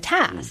wasn't doing the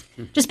task.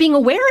 Just being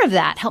aware of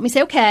that helped me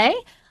say, okay,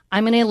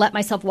 I'm going to let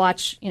myself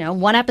watch,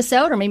 one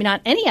episode or maybe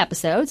not any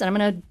episodes. And I'm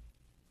going to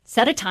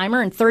set a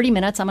timer. In 30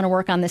 minutes, I'm going to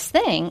work on this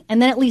thing.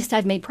 And then at least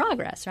I've made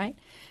progress, right?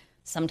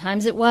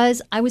 Sometimes it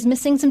was I was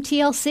missing some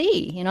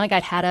TLC.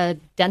 I'd had a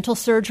dental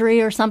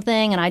surgery or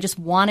something, and I just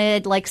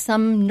wanted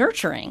some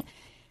nurturing.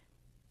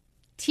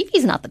 TV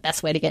is not the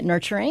best way to get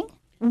nurturing.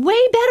 Way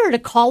better to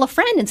call a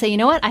friend and say, you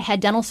know what, I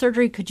had dental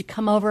surgery. Could you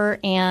come over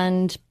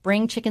and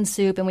bring chicken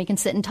soup and we can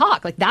sit and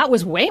talk? That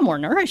was way more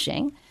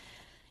nourishing.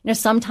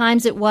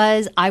 Sometimes it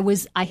was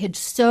I had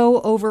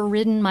so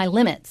overridden my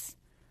limits.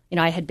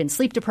 I had been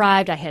sleep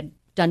deprived. I had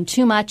done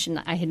too much and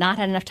I had not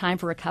had enough time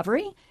for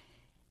recovery.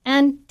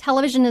 And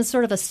television is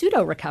sort of a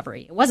pseudo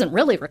recovery. It wasn't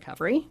really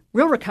recovery.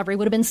 Real recovery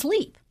would have been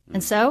sleep.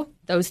 And so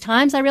those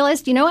times I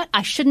realized, you know what,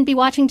 I shouldn't be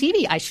watching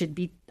TV. I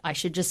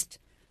should just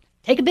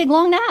take a big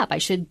long nap. I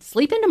should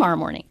sleep in tomorrow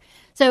morning.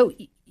 So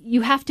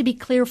you have to be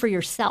clear for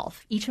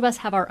yourself. Each of us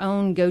have our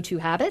own go-to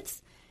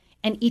habits,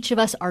 and each of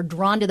us are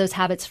drawn to those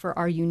habits for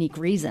our unique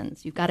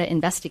reasons. You've got to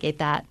investigate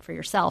that for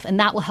yourself, and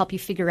that will help you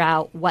figure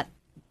out what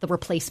the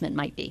replacement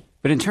might be.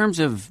 But in terms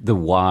of the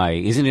why,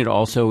 isn't it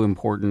also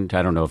important,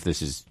 I don't know if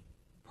this is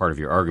part of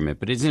your argument,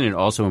 but isn't it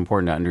also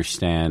important to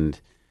understand,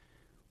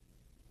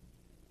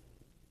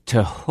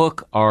 to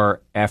hook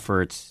our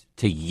efforts,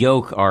 to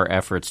yoke our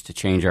efforts to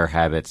change our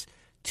habits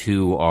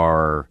to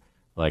our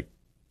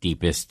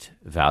deepest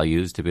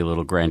values, to be a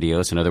little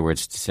grandiose? In other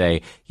words, to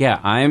say, yeah,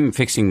 I'm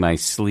fixing my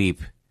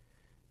sleep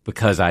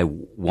because I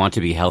want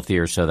to be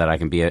healthier so that I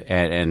can be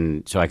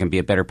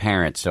a better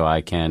parent, so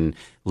I can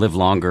live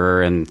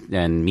longer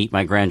and meet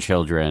my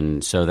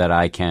grandchildren, so that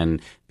I can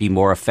be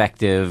more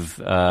effective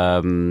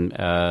in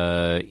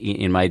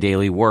my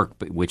daily work,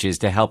 which is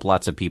to help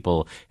lots of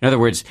people. In other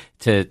words,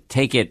 to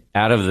take it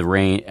out of the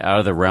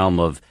realm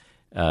of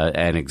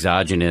an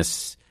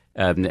exogenous,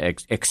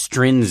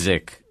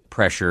 extrinsic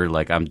pressure,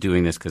 like I'm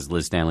doing this because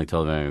Liz Stanley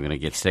told me I'm going to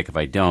get sick if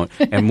I don't,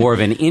 and more of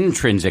an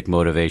intrinsic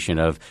motivation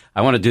of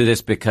I want to do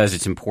this because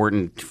it's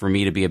important for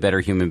me to be a better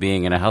human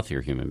being and a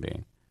healthier human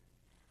being.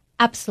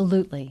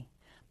 Absolutely.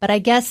 But I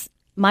guess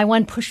my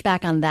one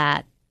pushback on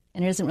that,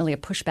 and it isn't really a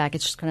pushback,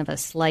 it's just kind of a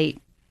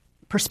slight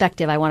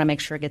perspective I want to make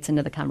sure gets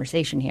into the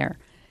conversation here.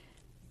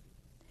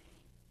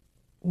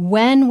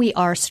 When we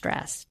are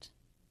stressed,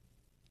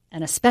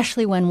 and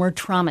especially when we're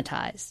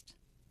traumatized,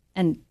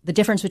 and the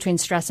difference between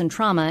stress and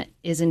trauma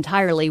is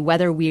entirely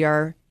whether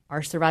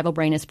our survival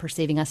brain is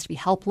perceiving us to be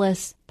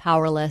helpless,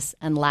 powerless,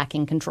 and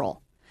lacking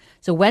control.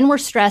 So when we're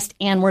stressed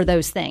and we're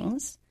those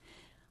things,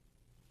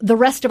 the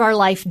rest of our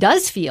life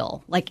does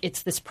feel like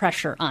it's this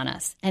pressure on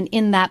us. And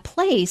in that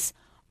place,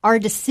 our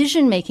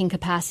decision-making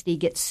capacity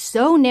gets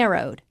so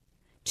narrowed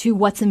to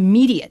what's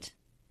immediate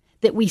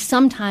that we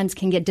sometimes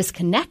can get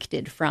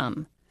disconnected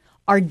from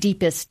our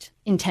deepest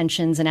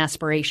intentions and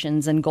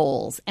aspirations and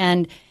goals.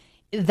 And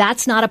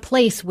that's not a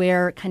place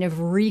where kind of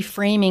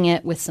reframing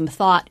it with some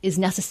thought is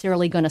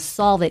necessarily going to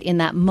solve it in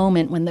that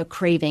moment when the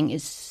craving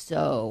is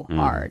so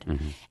hard.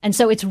 Mm-hmm. And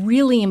so it's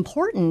really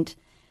important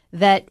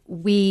that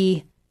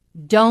we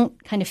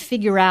don't kind of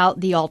figure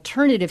out the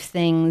alternative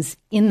things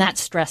in that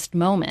stressed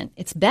moment.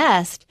 It's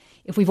best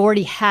if we've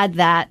already had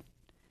that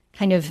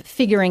kind of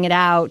figuring it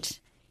out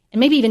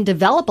and maybe even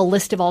develop a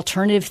list of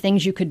alternative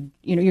things you could,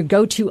 your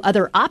go-to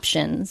other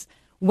options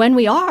when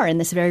we are in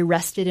this very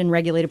rested and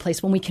regulated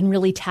place, when we can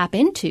really tap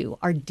into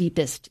our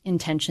deepest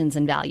intentions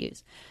and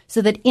values.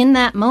 So that in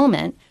that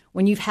moment,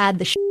 when you've had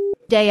the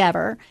day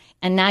ever,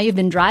 and now you've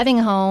been driving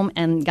home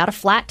and got a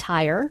flat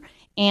tire,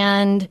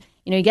 and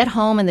you get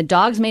home and the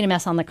dog's made a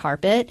mess on the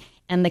carpet,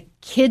 and the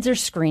kids are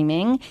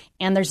screaming,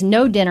 and there's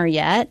no dinner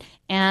yet,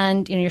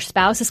 and your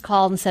spouse has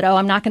called and said, "Oh,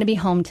 I'm not going to be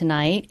home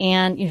tonight,"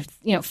 and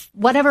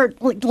whatever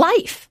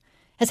life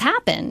has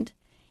happened.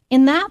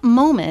 In that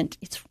moment,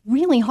 it's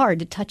really hard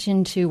to touch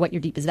into what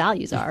your deepest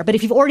values are. But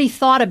if you've already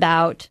thought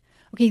about,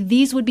 okay,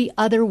 these would be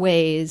other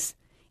ways,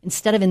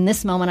 instead of in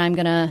this moment, I'm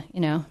going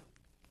to,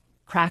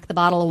 crack the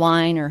bottle of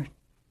wine or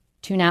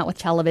tune out with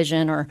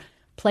television or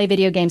play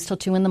video games till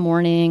 2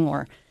 a.m,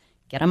 or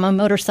get on my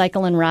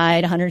motorcycle and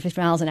ride 150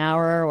 miles an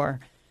hour or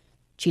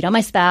cheat on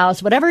my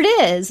spouse, whatever it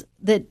is,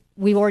 that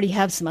we already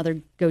have some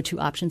other go-to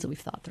options that we've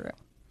thought through.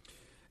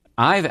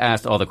 I've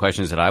asked all the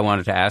questions that I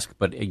wanted to ask,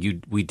 but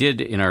we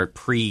did in our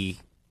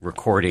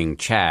pre-recording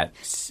chat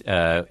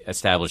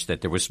establish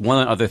that there was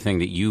one other thing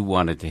that you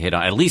wanted to hit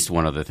on, at least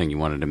one other thing you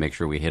wanted to make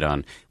sure we hit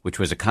on, which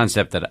was a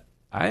concept that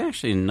I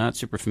actually am not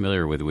super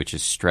familiar with, which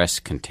is stress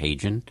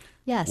contagion.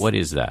 Yes. What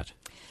is that?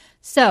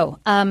 So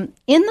in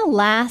the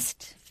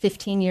last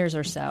 15 years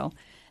or so,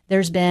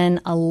 there's been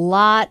a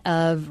lot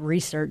of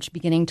research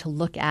beginning to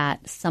look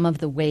at some of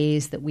the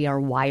ways that we are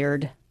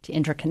wired to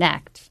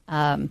interconnect.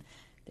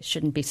 It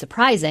shouldn't be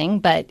surprising,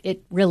 but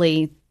it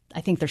really,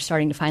 I think they're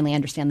starting to finally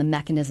understand the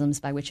mechanisms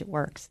by which it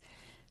works.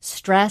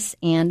 Stress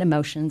and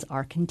emotions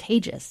are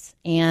contagious.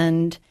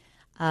 And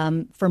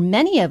for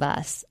many of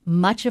us,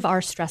 much of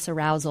our stress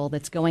arousal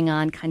that's going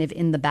on kind of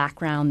in the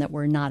background that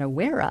we're not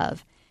aware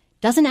of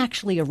doesn't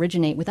actually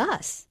originate with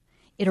us.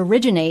 It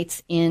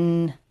originates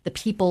in the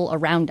people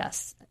around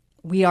us.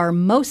 We are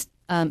most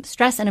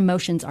stress and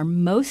emotions are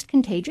most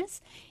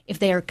contagious if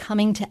they are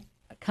coming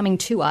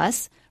to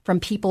us from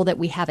people that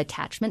we have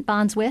attachment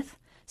bonds with.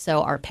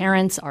 So our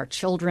parents, our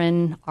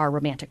children, our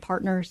romantic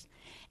partners.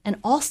 And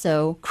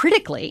also,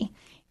 critically,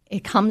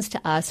 it comes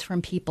to us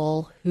from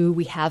people who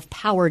we have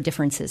power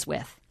differences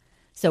with.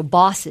 So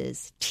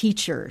bosses,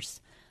 teachers,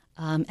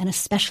 and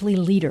especially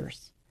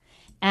leaders.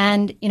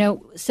 And,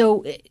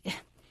 so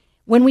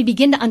when we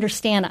begin to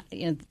understand,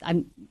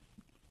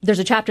 there's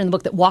a chapter in the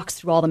book that walks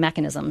through all the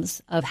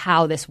mechanisms of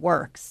how this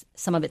works.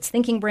 Some of it's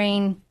thinking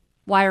brain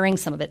wiring,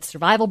 some of it's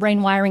survival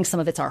brain wiring, some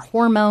of it's our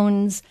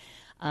hormones.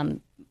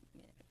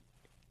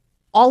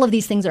 All of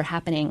these things are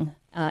happening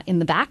in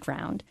the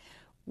background.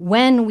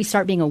 When we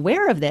start being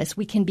aware of this,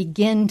 we can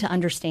begin to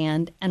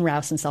understand and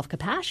rouse some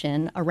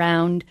self-compassion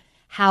around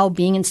how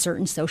being in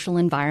certain social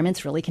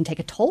environments really can take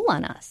a toll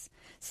on us.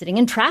 Sitting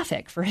in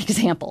traffic, for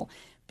example,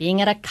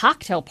 being at a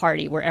cocktail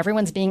party where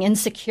everyone's being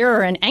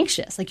insecure and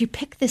anxious. Like, you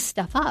pick this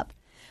stuff up.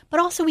 But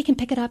also we can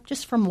pick it up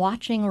just from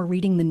watching or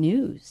reading the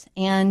news.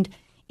 And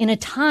in a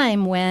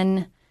time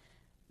when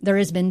there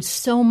has been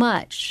so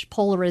much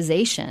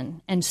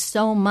polarization and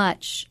so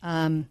much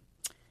kind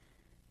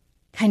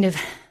of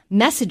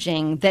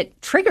messaging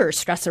that triggers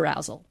stress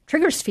arousal,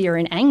 triggers fear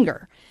and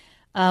anger,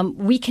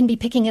 we can be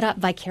picking it up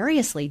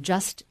vicariously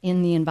just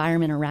in the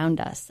environment around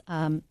us.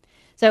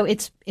 So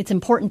it's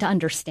important to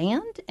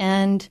understand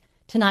and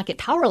to not get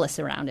powerless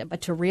around it,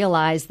 but to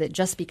realize that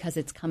just because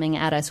it's coming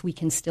at us, we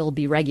can still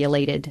be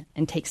regulated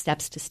and take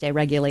steps to stay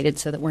regulated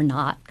so that we're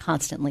not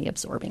constantly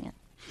absorbing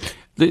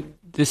it.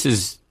 This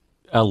is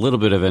a little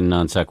bit of a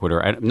non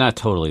sequitur. Not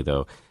totally,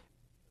 though.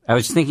 I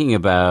was thinking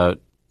about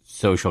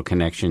social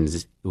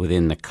connections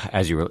within the,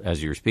 as you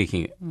were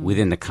speaking,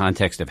 within the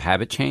context of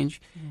habit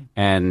change,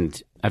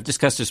 and I've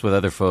discussed this with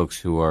other folks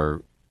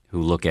who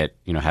look at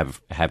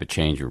have habit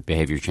change or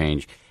behavior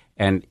change,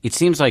 and it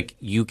seems like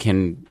you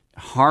can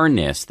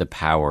harness the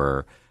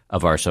power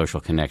of our social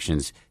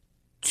connections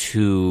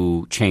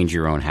to change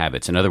your own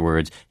habits. In other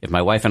words, if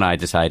my wife and I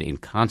decide in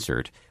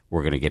concert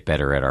we're going to get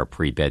better at our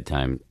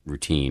pre-bedtime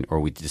routine, or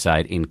we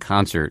decide in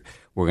concert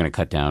we're going to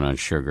cut down on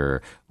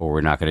sugar, or we're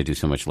not going to do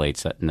so much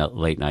late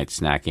night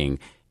snacking,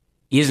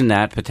 isn't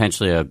that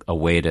potentially a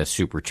way to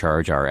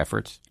supercharge our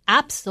efforts?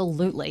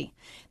 Absolutely.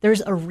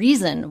 There's a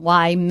reason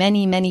why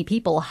many, many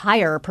people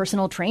hire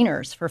personal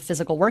trainers for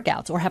physical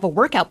workouts or have a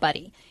workout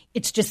buddy.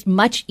 It's just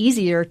much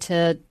easier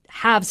to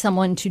have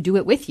someone to do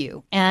it with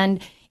you.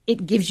 And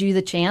it gives you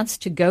the chance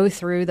to go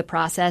through the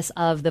process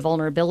of the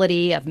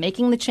vulnerability of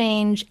making the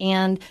change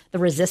and the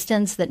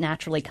resistance that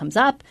naturally comes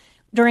up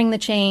during the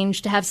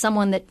change, to have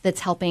someone that's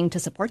helping to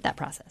support that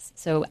process.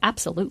 So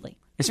absolutely.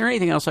 Is there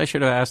anything else I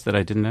should have asked that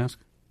I didn't ask?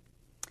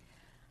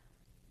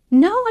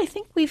 No, I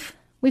think we've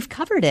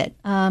covered it.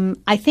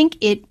 I think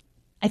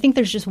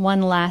there's just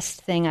one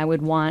last thing I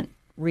would want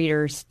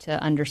readers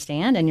to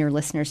understand and your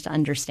listeners to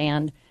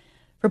understand.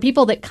 For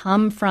people that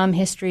come from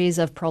histories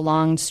of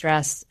prolonged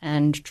stress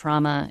and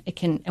trauma,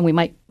 who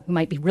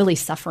might be really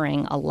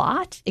suffering a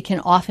lot, it can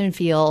often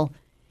feel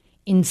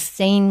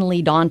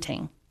insanely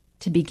daunting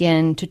to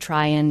begin to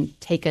try and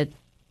take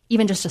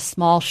even just a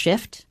small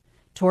shift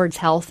towards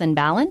health and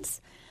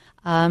balance.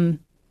 But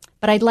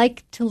I'd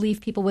like to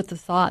leave people with the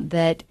thought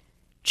that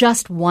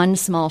just one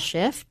small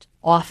shift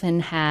often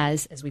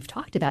has, as we've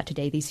talked about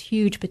today, these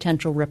huge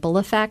potential ripple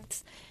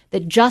effects,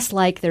 that just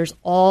like there's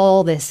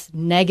all this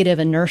negative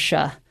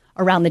inertia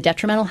around the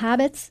detrimental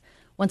habits,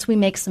 once we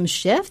make some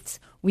shifts,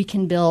 we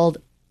can build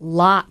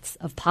lots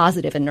of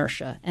positive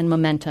inertia and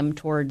momentum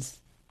towards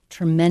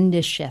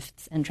tremendous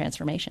shifts and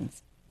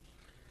transformations.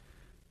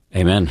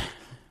 Amen.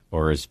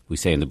 Or as we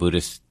say in the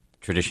Buddhist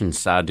tradition,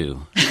 sadhu.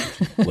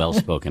 Well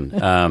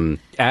spoken.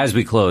 As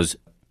we close,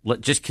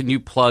 can you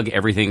plug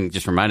everything?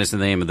 Just remind us of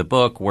the name of the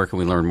book. Where can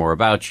we learn more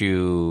about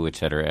you, et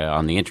cetera,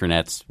 on the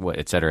internets,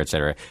 et cetera, et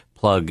cetera.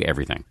 Plug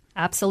everything.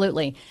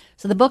 Absolutely.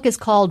 So the book is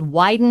called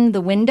Widen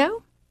the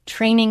Window: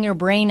 Training Your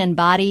Brain and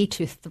Body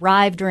to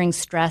Thrive During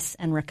Stress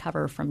and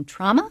Recover from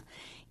Trauma.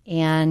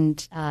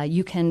 And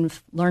you can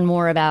learn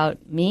more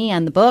about me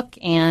and the book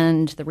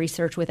and the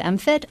research with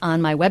MFIT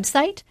on my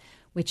website,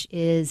 which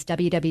is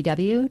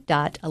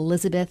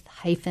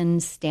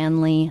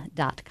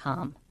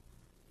www.elizabeth-stanley.com.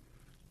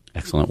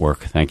 Excellent work.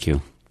 Thank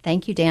you.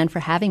 Thank you, Dan, for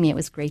having me. It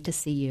was great to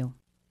see you.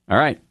 All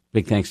right.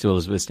 Big thanks to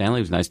Elizabeth Stanley.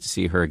 It was nice to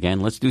see her again.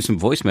 Let's do some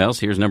voicemails.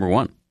 Here's number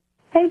one.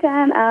 Hey,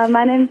 Dan.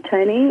 My name's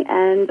Tony,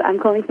 and I'm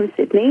calling from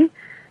Sydney.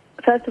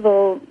 First of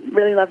all,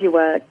 really love your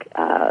work.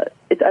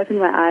 It's opened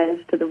my eyes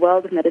to the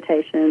world of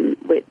meditation,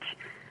 which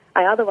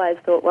I otherwise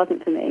thought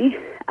wasn't for me.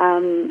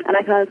 And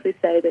I can honestly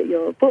say that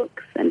your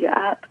books and your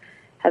app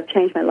have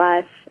changed my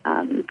life.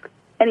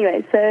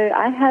 Anyway, so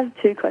I have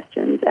two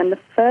questions, and the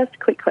first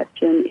quick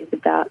question is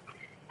about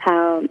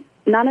how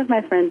none of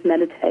my friends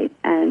meditate,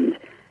 and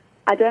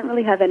I don't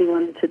really have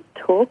anyone to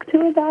talk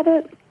to about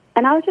it.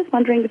 And I was just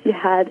wondering if you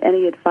had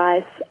any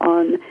advice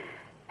on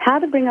how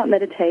to bring up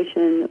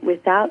meditation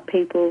without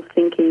people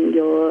thinking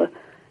you're,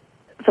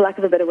 for lack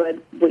of a better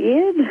word,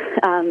 weird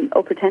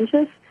or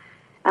pretentious.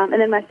 And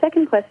then my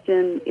second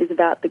question is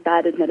about the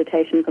guided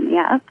meditations on the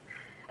app.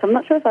 So I'm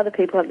not sure if other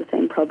people have the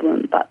same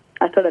problem, but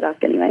I thought I'd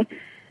ask anyway.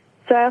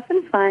 So I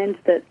often find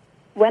that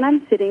when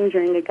I'm sitting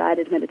during a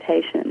guided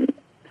meditation,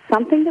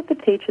 something that the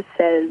teacher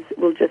says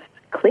will just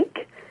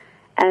click,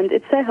 and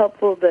it's so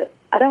helpful that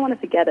I don't want to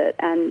forget it,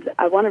 and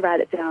I want to write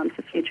it down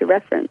for future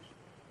reference.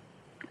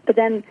 But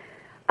then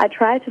I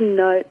try to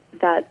note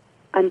that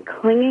I'm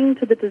clinging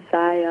to the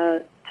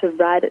desire to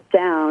write it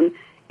down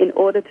in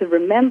order to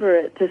remember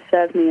it to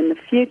serve me in the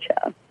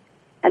future.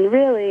 And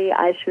really,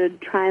 I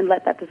should try and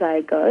let that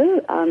desire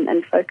go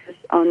and focus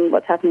on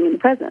what's happening in the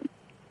present.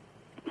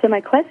 So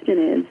my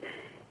question is,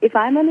 if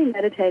I'm only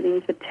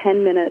meditating for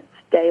 10 minutes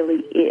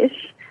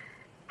daily-ish,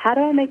 how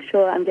do I make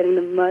sure I'm getting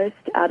the most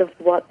out of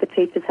what the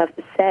teachers have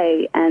to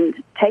say and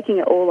taking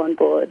it all on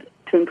board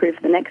to improve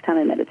for the next time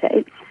I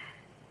meditate,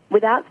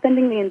 without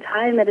spending the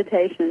entire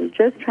meditation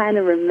just trying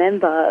to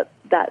remember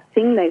that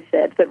thing they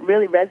said that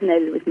really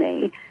resonated with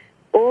me,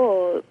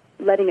 or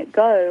letting it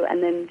go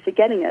and then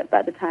forgetting it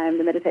by the time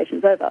the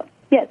meditation's over?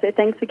 Yeah, so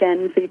thanks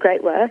again for your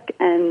great work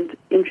and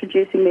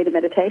introducing me to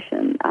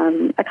meditation.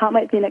 I can't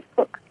wait for your next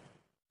book.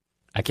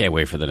 I can't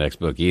wait for the next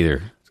book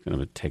either. It's going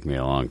to take me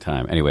a long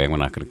time. Anyway, we're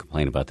not going to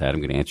complain about that. I'm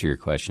going to answer your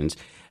questions.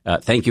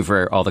 Thank you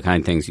for all the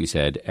kind things you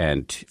said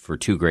and for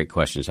two great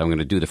questions. I'm going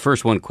to do the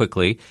first one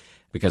quickly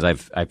because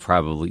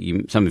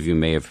some of you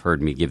may have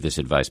heard me give this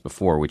advice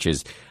before, which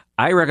is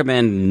I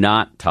recommend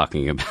not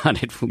talking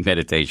about it,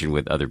 meditation,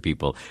 with other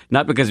people.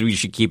 Not because we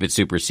should keep it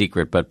super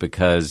secret, but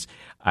because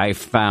I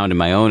found in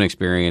my own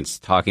experience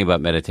talking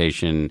about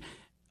meditation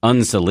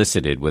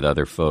unsolicited with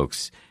other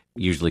folks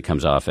usually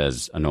comes off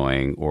as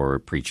annoying or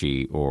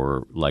preachy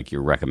or like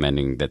you're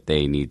recommending that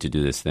they need to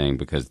do this thing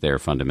because they're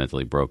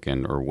fundamentally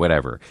broken or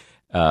whatever.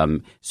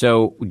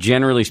 So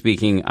generally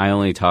speaking, I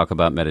only talk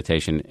about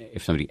meditation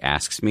if somebody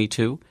asks me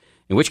to,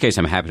 in which case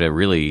I'm happy to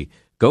really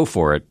go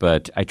for it.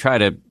 But I try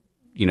to,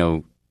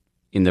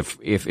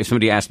 if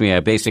somebody asks me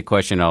a basic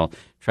question, I'll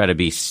try to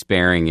be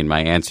sparing in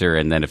my answer.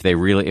 And then if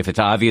it's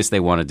obvious they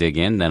want to dig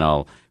in, then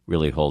I'll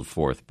really hold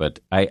forth. But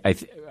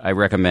I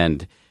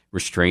recommend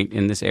restraint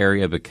in this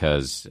area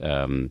because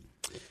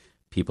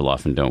people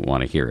often don't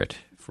want to hear it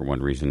for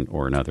one reason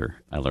or another.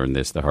 I learned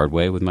this the hard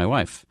way with my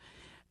wife.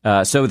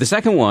 So the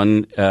second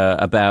one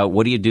about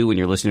what do you do when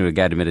you're listening to a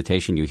guided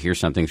meditation, you hear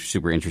something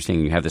super interesting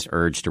and you have this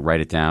urge to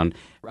write it down.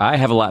 I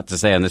have a lot to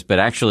say on this, but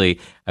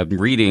actually I'm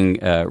reading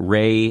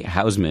Ray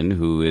Hausman,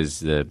 who is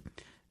the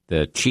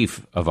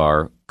chief of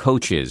our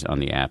coaches on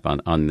the app.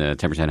 On the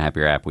 10%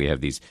 Happier app, we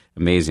have these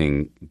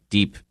amazing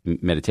deep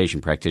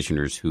meditation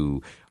practitioners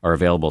who are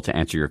available to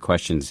answer your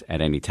questions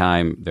at any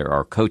time. There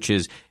are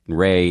coaches, and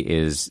Ray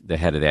is the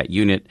head of that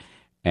unit.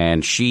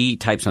 And she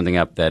typed something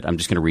up that I'm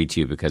just going to read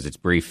to you because it's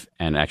brief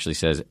and actually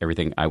says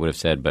everything I would have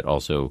said, but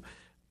also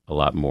a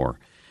lot more.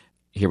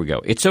 Here we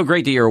go. It's so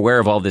great that you're aware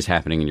of all this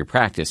happening in your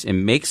practice. It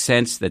makes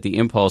sense that the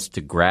impulse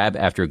to grab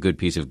after a good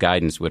piece of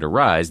guidance would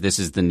arise. This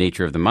is the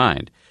nature of the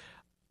mind.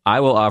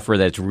 I will offer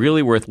that it's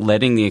really worth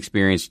letting the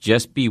experience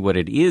just be what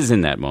it is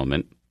in that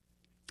moment.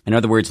 In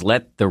other words,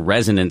 let the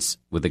resonance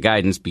with the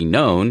guidance be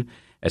known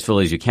as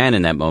fully as you can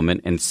in that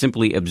moment and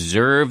simply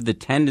observe the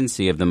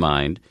tendency of the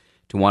mind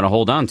to want to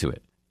hold on to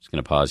it. Just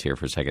going to pause here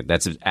for a second.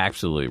 That's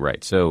absolutely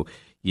right. So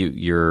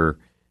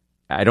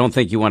I don't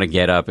think you want to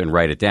get up and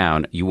write it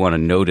down. You want to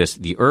notice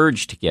the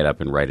urge to get up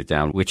and write it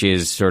down, which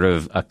is sort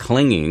of a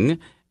clinging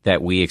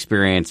that we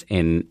experience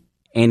in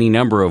any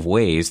number of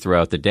ways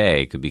throughout the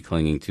day. It could be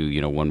clinging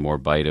to, one more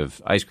bite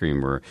of ice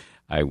cream, or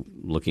I'm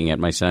looking at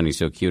my son. He's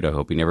so cute. I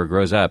hope he never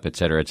grows up, et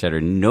cetera, et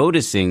cetera.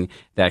 Noticing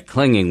that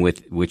clinging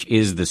which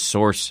is the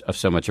source of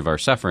so much of our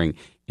suffering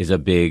is a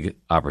big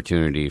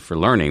opportunity for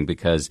learning,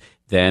 because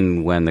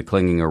then when the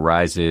clinging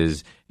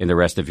arises in the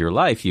rest of your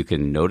life, you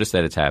can notice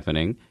that it's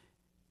happening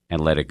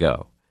and let it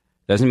go.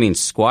 Doesn't mean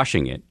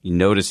squashing it. You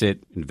notice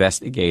it,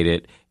 investigate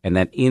it, and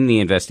then in the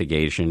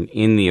investigation,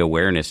 in the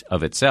awareness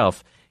of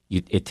itself,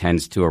 it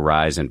tends to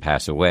arise and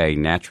pass away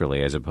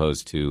naturally, as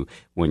opposed to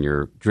when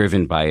you're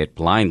driven by it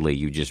blindly,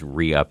 you just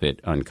re-up it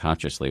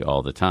unconsciously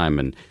all the time,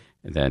 and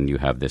then you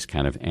have this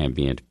kind of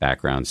ambient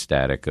background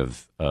static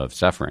of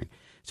suffering.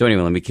 So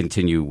anyway, let me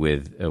continue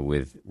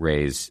with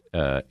Ray's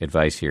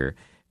advice here.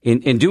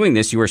 In doing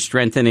this, you are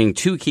strengthening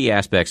two key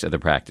aspects of the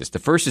practice. The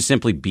first is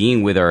simply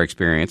being with our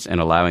experience and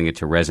allowing it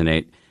to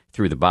resonate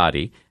through the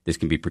body. This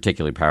can be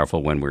particularly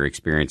powerful when we're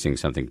experiencing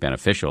something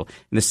beneficial.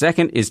 And the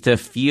second is to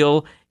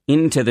feel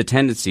into the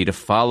tendency to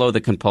follow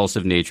the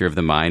compulsive nature of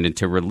the mind and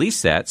to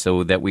release that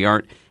so that we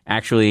aren't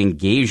actually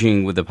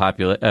engaging with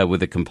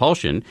the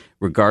compulsion,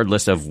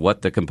 regardless of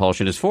what the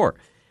compulsion is for.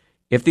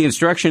 If the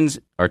instructions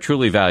are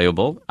truly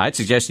valuable, I'd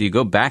suggest that you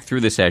go back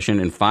through the session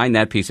and find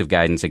that piece of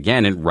guidance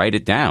again and write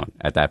it down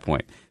at that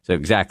point. So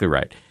exactly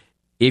right.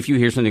 If you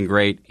hear something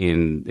great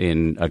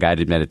in a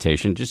guided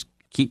meditation, just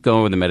keep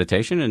going with the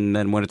meditation, and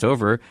then when it's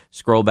over,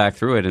 scroll back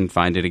through it and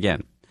find it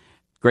again.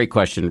 Great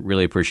question.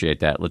 Really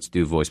appreciate that. Let's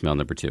do voicemail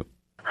number 2.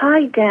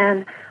 Hi,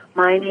 Dan.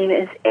 My name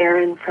is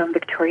Erin from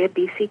Victoria,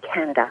 BC,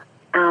 Canada.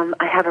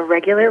 I have a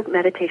regular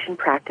meditation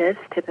practice.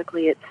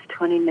 Typically, it's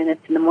 20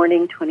 minutes in the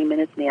morning, 20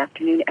 minutes in the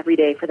afternoon every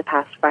day for the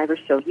past 5 or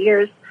so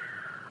years.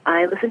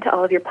 I listen to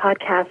all of your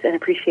podcasts and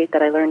appreciate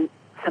that I learn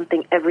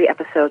something every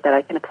episode that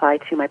I can apply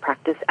to my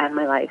practice and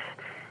my life.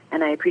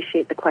 And I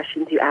appreciate the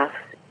questions you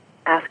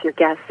ask your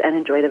guests and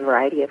enjoy the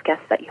variety of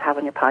guests that you have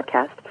on your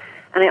podcast.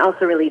 And I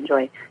also really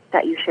enjoy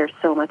that you share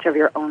so much of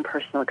your own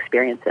personal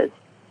experiences.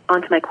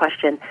 On to my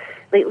question.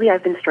 Lately,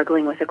 I've been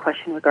struggling with a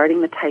question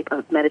regarding the type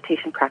of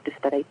meditation practice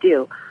that I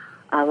do.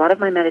 A lot of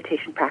my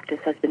meditation practice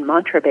has been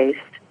mantra-based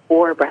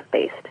or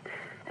breath-based,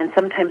 and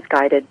sometimes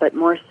guided, but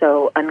more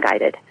so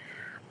unguided.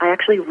 I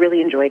actually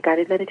really enjoy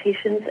guided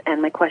meditations,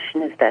 and my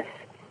question is this.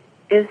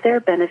 Is there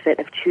a benefit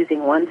of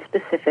choosing one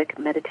specific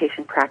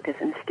meditation practice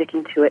and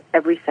sticking to it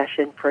every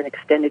session for an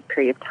extended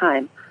period of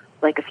time,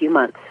 like a few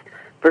months,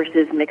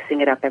 versus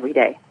mixing it up every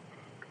day?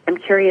 I'm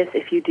curious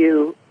if you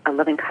do a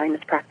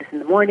loving-kindness practice in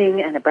the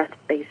morning and a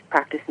breath-based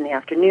practice in the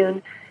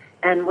afternoon,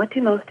 and what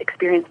do most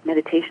experienced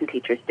meditation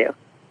teachers do?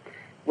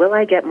 Will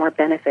I get more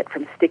benefit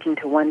from sticking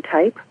to one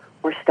type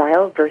or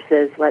style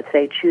versus, let's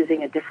say,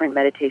 choosing a different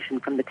meditation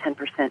from the 10%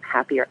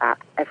 Happier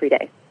app every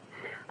day?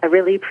 I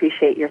really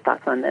appreciate your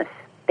thoughts on this.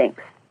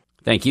 Thanks.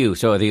 Thank you.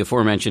 So the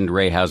aforementioned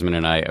Ray Hausman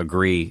and I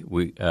agree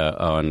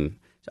on,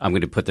 I'm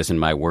going to put this in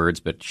my words,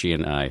 but she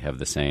and I have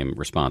the same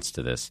response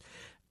to this.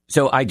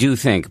 So I do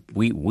think,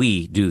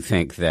 we do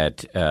think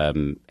that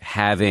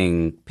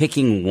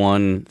picking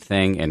one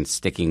thing and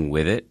sticking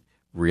with it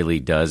really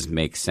does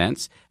make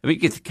sense. I mean,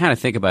 you can kind of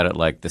think about it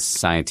like the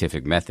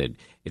scientific method.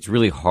 It's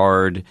really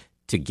hard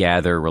to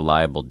gather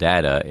reliable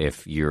data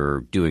if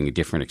you're doing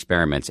different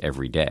experiments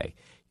every day.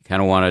 You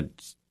kind of want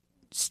to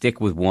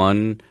stick with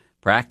one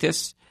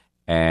practice,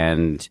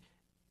 and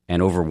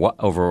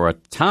over a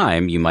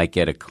time, you might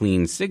get a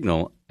clean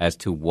signal as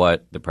to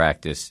what the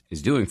practice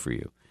is doing for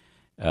you.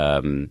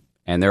 And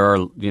there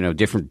are,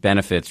 different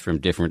benefits from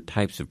different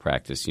types of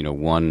practice.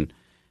 One,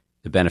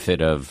 the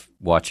benefit of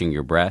watching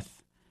your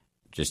breath,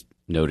 just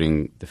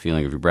noting the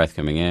feeling of your breath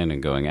coming in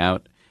and going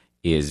out,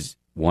 is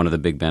one of the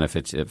big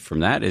benefits from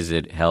that. Is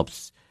it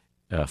helps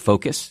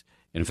focus.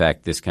 In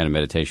fact, this kind of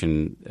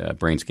meditation,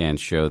 brain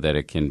scans show that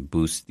it can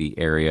boost the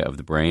area of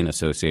the brain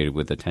associated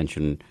with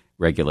attention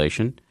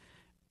regulation.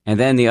 And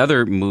then the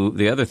other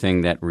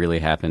thing that really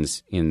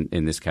happens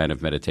in this kind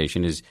of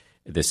meditation is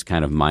this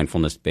kind of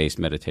mindfulness-based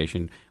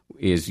meditation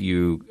is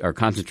you are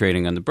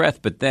concentrating on the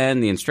breath, but then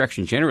the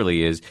instruction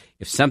generally is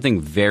if something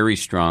very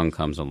strong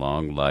comes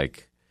along,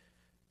 like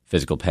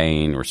physical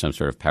pain or some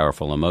sort of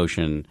powerful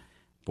emotion,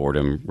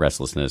 boredom,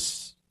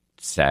 restlessness,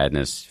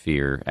 sadness,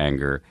 fear,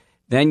 anger,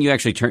 then you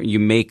actually you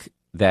make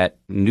that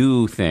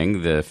new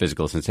thing, the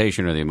physical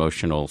sensation or the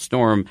emotional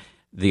storm,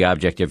 the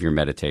object of your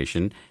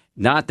meditation.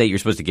 Not that you're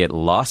supposed to get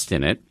lost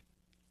in it,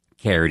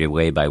 carried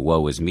away by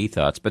woe is me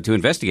thoughts, but to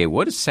investigate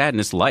what is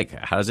sadness like?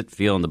 How does it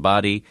feel in the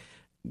body?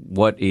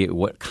 What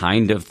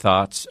kind of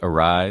thoughts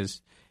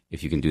arise?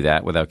 If you can do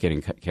that without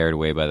getting carried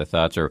away by the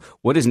thoughts, or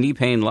what is knee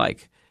pain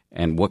like?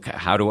 And what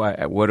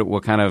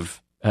kind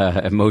of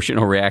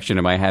emotional reaction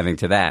am I having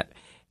to that?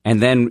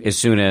 And then as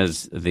soon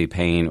as the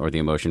pain or the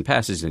emotion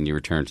passes, then you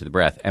return to the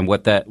breath. And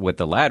what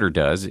the latter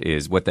does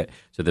is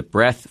so the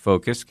breath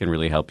focus can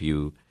really help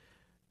you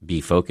be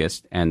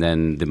focused, and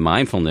then the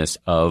mindfulness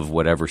of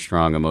whatever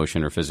strong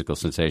emotion or physical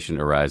sensation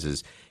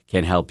arises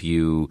can help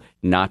you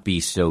not be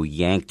so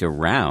yanked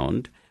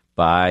around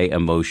by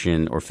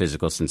emotion or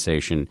physical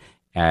sensation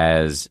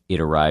as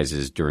it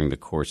arises during the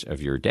course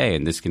of your day.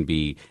 And this can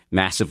be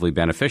massively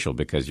beneficial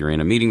because you're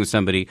in a meeting with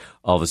somebody,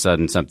 all of a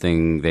sudden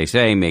something they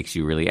say makes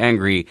you really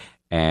angry,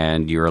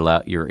 and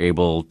you're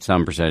able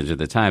some percentage of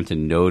the time to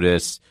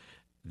notice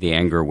the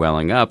anger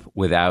welling up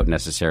without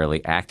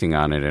necessarily acting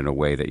on it in a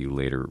way that you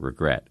later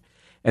regret.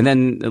 And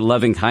then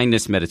loving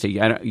kindness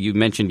meditation. You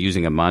mentioned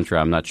using a mantra.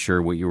 I'm not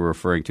sure what you were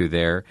referring to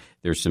there.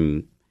 There's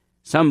some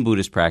some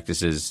Buddhist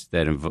practices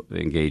that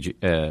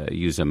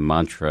use a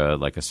mantra,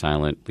 like a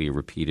silently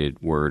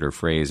repeated word or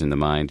phrase in the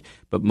mind,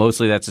 but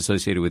mostly that's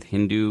associated with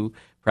Hindu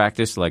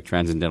practice, like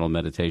transcendental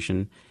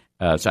meditation.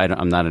 So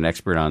I'm not an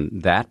expert on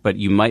that, but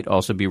you might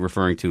also be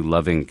referring to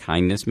loving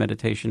kindness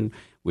meditation,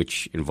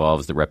 which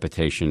involves the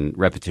repetition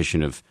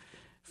of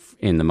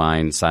in the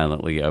mind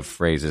silently of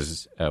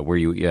phrases where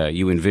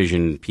you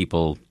envision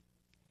people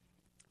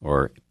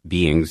or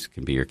beings,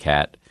 can be your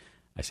cat.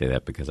 I say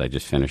that because I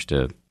just finished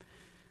a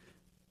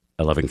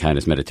loving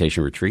kindness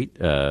meditation retreat,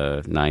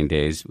 9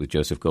 days with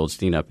Joseph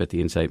Goldstein up at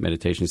the Insight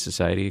Meditation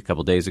Society a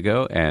couple days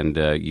ago. And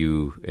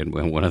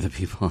one of the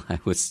people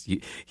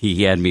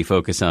he had me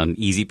focus on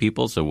easy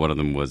people. So one of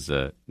them was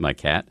my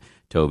cat,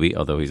 Toby,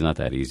 although he's not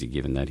that easy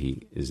given that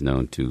he is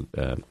known to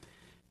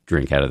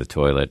drink out of the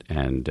toilet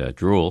and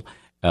drool.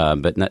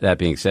 But that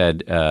being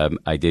said,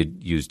 I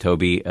did use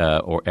Toby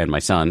and my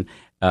son.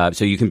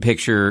 So you can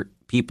picture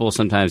people,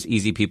 sometimes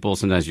easy people,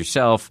 sometimes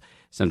yourself,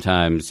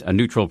 sometimes a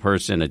neutral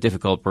person, a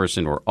difficult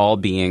person, or all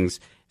beings,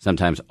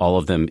 sometimes all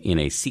of them in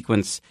a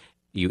sequence.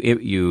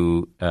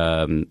 You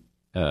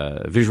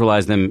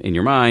visualize them in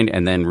your mind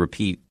and then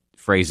repeat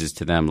phrases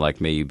to them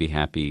like, may you be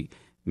happy,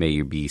 may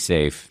you be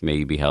safe, may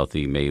you be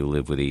healthy, may you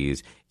live with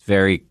ease. It's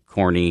very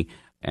corny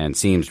and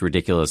seems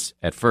ridiculous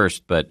at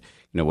first, but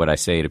what I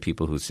say to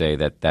people who say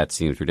that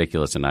seems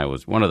ridiculous, and I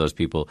was one of those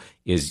people,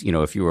 is,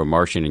 if you were a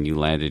Martian and you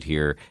landed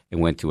here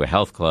and went to a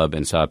health club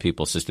and saw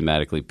people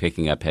systematically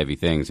picking up heavy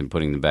things and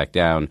putting them back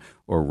down,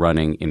 or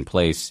running in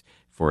place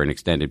for an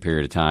extended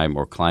period of time,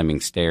 or climbing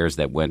stairs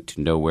that went to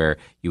nowhere,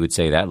 you would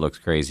say that looks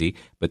crazy.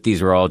 But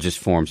these are all just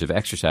forms of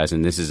exercise,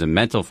 and this is a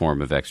mental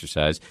form of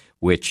exercise,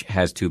 which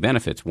has two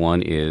benefits.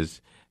 One is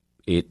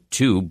it,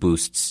 too,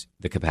 boosts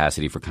the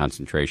capacity for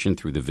concentration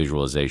through the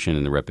visualization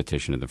and the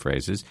repetition of the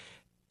phrases.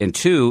 And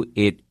two,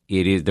 it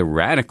is the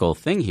radical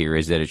thing here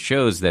is that it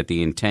shows that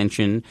the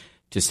intention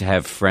to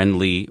have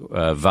friendly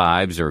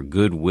vibes or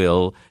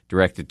goodwill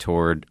directed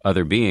toward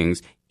other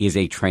beings is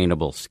a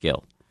trainable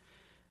skill.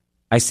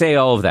 I say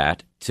all of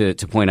that to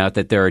point out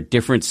that there are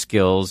different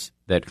skills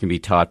that can be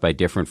taught by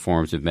different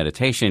forms of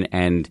meditation.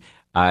 And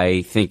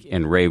I think,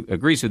 and Ray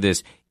agrees with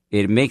this,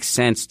 it makes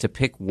sense to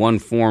pick one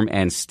form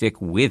and stick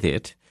with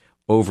it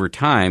over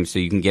time so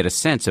you can get a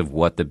sense of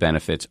what the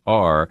benefits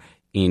are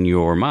in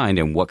your mind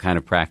and what kind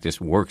of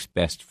practice works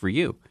best for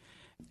you.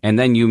 And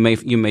then you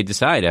may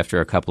decide after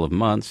a couple of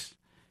months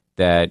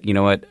that, you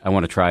know what, I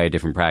want to try a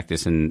different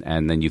practice, and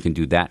then you can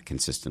do that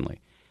consistently.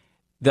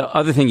 The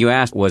other thing you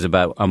asked was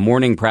about a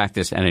morning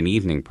practice and an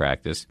evening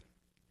practice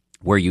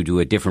where you do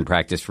a different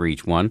practice for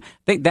each one.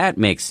 I think that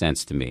makes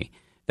sense to me.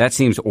 That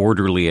seems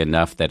orderly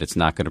enough that it's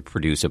not going to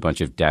produce a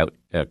bunch of doubt,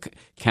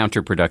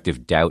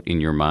 counterproductive doubt in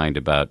your mind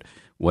about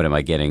what am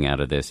I getting out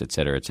of this, et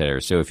cetera, et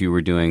cetera. So if you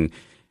were doing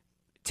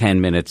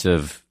 10 minutes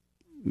of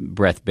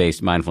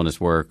breath-based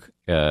mindfulness work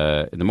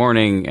in the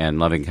morning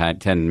and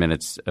 10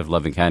 minutes of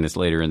loving kindness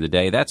later in the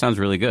day, that sounds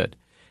really good.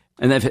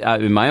 And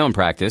then in my own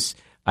practice,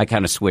 I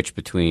kind of switch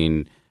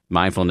between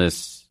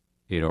mindfulness,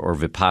 or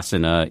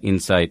vipassana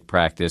insight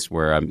practice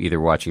where I'm either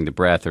watching the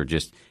breath or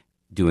just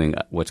doing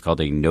what's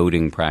called a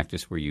noting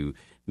practice where you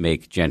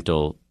make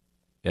gentle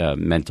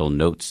mental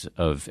notes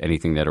of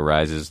anything that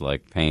arises,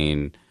 like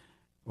pain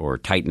or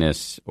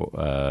tightness,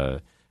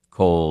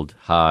 cold,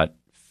 hot,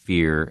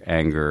 fear,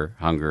 anger,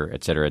 hunger,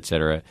 et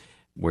cetera,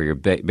 where you're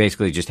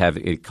basically just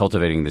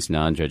cultivating this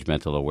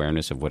non-judgmental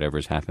awareness of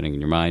whatever's happening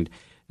in your mind.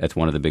 That's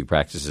one of the big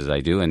practices I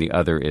do, and the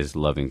other is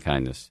loving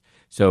kindness.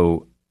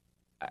 So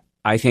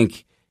I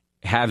think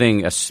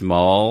having a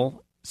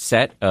small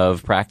set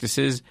of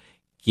practices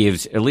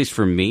gives, at least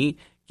for me,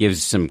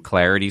 gives some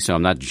clarity so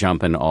I'm not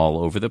jumping all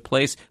over the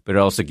place, but it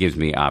also gives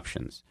me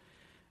options.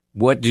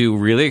 What do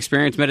really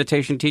experienced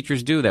meditation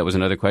teachers do? That was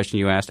another question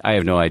you asked. I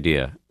have no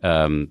idea,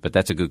 but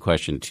that's a good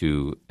question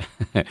to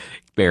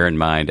bear in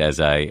mind. As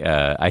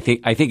I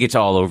think it's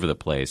all over the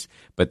place,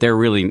 but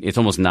it's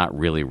almost not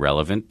really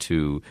relevant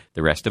to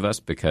the rest of us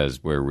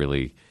because we're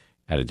really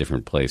at a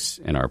different place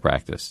in our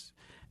practice.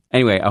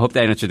 Anyway, I hope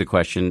that answered the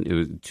question. It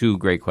was two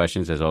great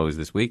questions as always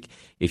this week.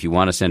 If you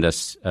want to send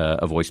us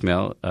a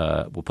voicemail,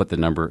 we'll put the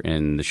number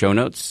in the show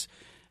notes,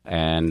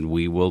 and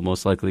we will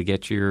most likely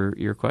get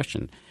your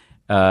question.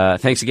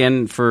 Thanks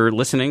again for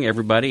listening,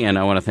 everybody, and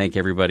I want to thank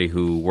everybody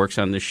who works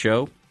on this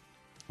show.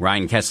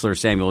 Ryan Kessler,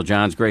 Samuel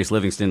Johns, Grace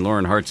Livingston,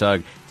 Lauren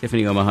Hartzog,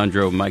 Tiffany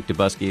Omohundro, Mike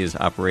Dubusky is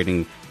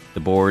operating the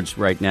boards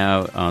right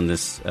now on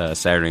this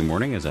Saturday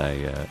morning as I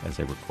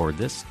record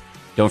this.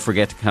 Don't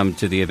forget to come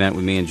to the event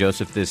with me and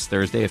Joseph this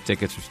Thursday if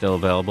tickets are still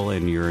available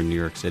and you're in New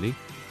York City.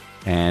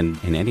 And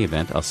in any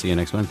event, I'll see you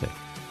next Wednesday.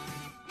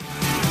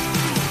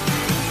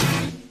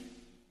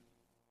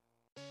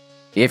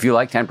 If you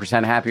like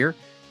 10% Happier,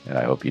 and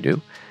I hope you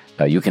do,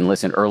 you can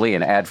listen early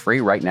and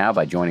ad-free right now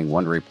by joining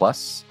Wondery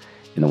Plus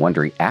in the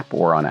Wondery app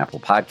or on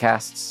Apple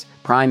Podcasts.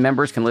 Prime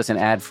members can listen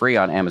ad-free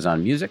on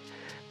Amazon Music.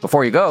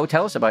 Before you go,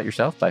 tell us about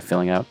yourself by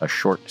filling out a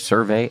short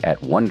survey at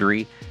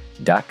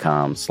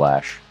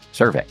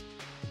Wondery.com/survey.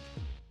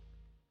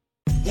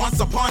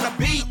 Once upon a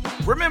beat.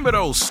 Remember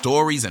those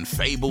stories and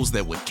fables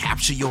that would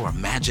capture your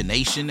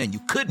imagination and you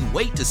couldn't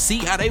wait to see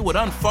how they would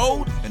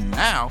unfold? And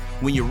now,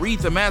 when you read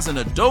them as an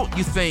adult,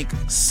 you think,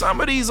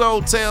 some of these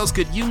old tales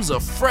could use a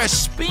fresh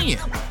spin.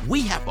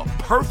 We have a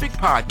perfect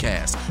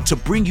podcast to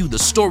bring you the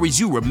stories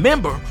you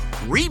remember,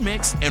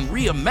 remix, and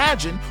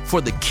reimagine for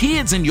the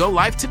kids in your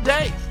life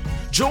today.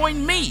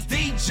 Join me,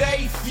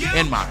 DJ Few,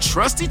 and my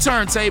trusty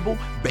turntable,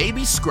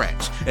 Baby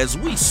Scratch, as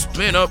we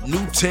spin up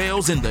new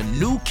tales in the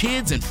New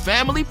Kids and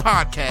Family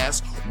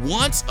podcast,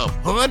 Once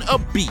Upon a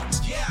Beat.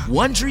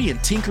 Wondery and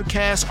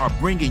Tinkercast are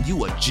bringing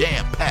you a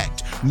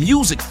jam-packed,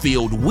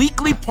 music-filled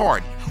weekly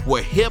party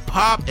where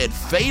hip-hop and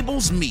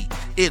fables meet.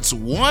 It's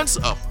Once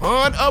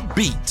Upon a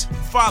Beat.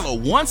 Follow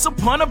Once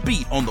Upon a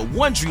Beat on the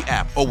Wondery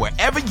app or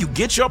wherever you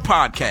get your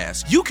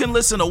podcasts. You can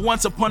listen to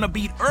Once Upon a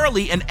Beat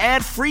early and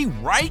ad-free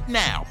right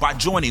now by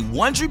joining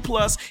Wondery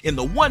Plus in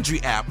the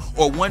Wondery app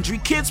or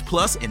Wondery Kids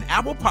Plus in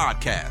Apple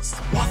Podcasts.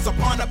 Once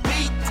Upon a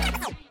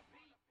Beat.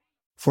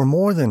 For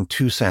more than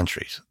 2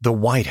 centuries, the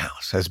White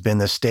House has been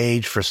the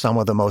stage for some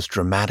of the most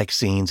dramatic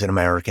scenes in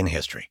American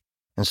history.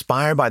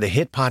 Inspired by the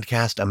hit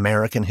podcast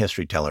American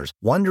History Tellers,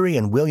 Wondery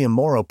and William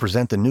Morrow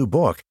present the new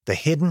book, The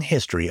Hidden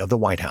History of the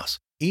White House.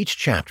 Each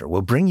chapter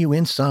will bring you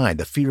inside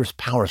the fierce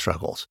power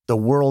struggles, the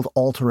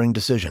world-altering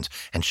decisions,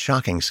 and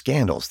shocking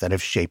scandals that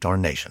have shaped our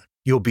nation.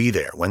 You'll be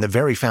there when the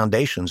very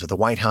foundations of the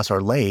White House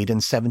are laid in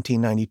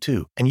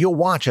 1792, and you'll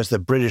watch as the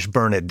British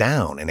burn it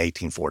down in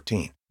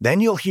 1814.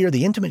 Then you'll hear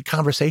the intimate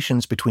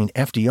conversations between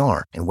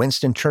FDR and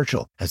Winston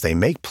Churchill as they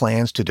make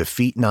plans to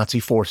defeat Nazi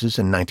forces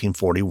in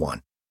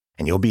 1941.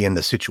 And you'll be in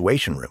the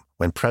Situation Room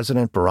when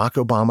President Barack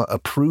Obama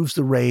approves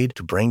the raid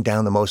to bring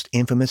down the most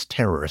infamous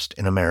terrorist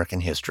in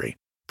American history.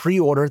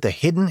 Pre-order The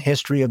Hidden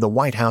History of the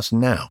White House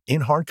now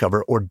in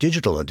hardcover or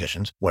digital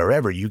editions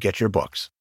wherever you get your books.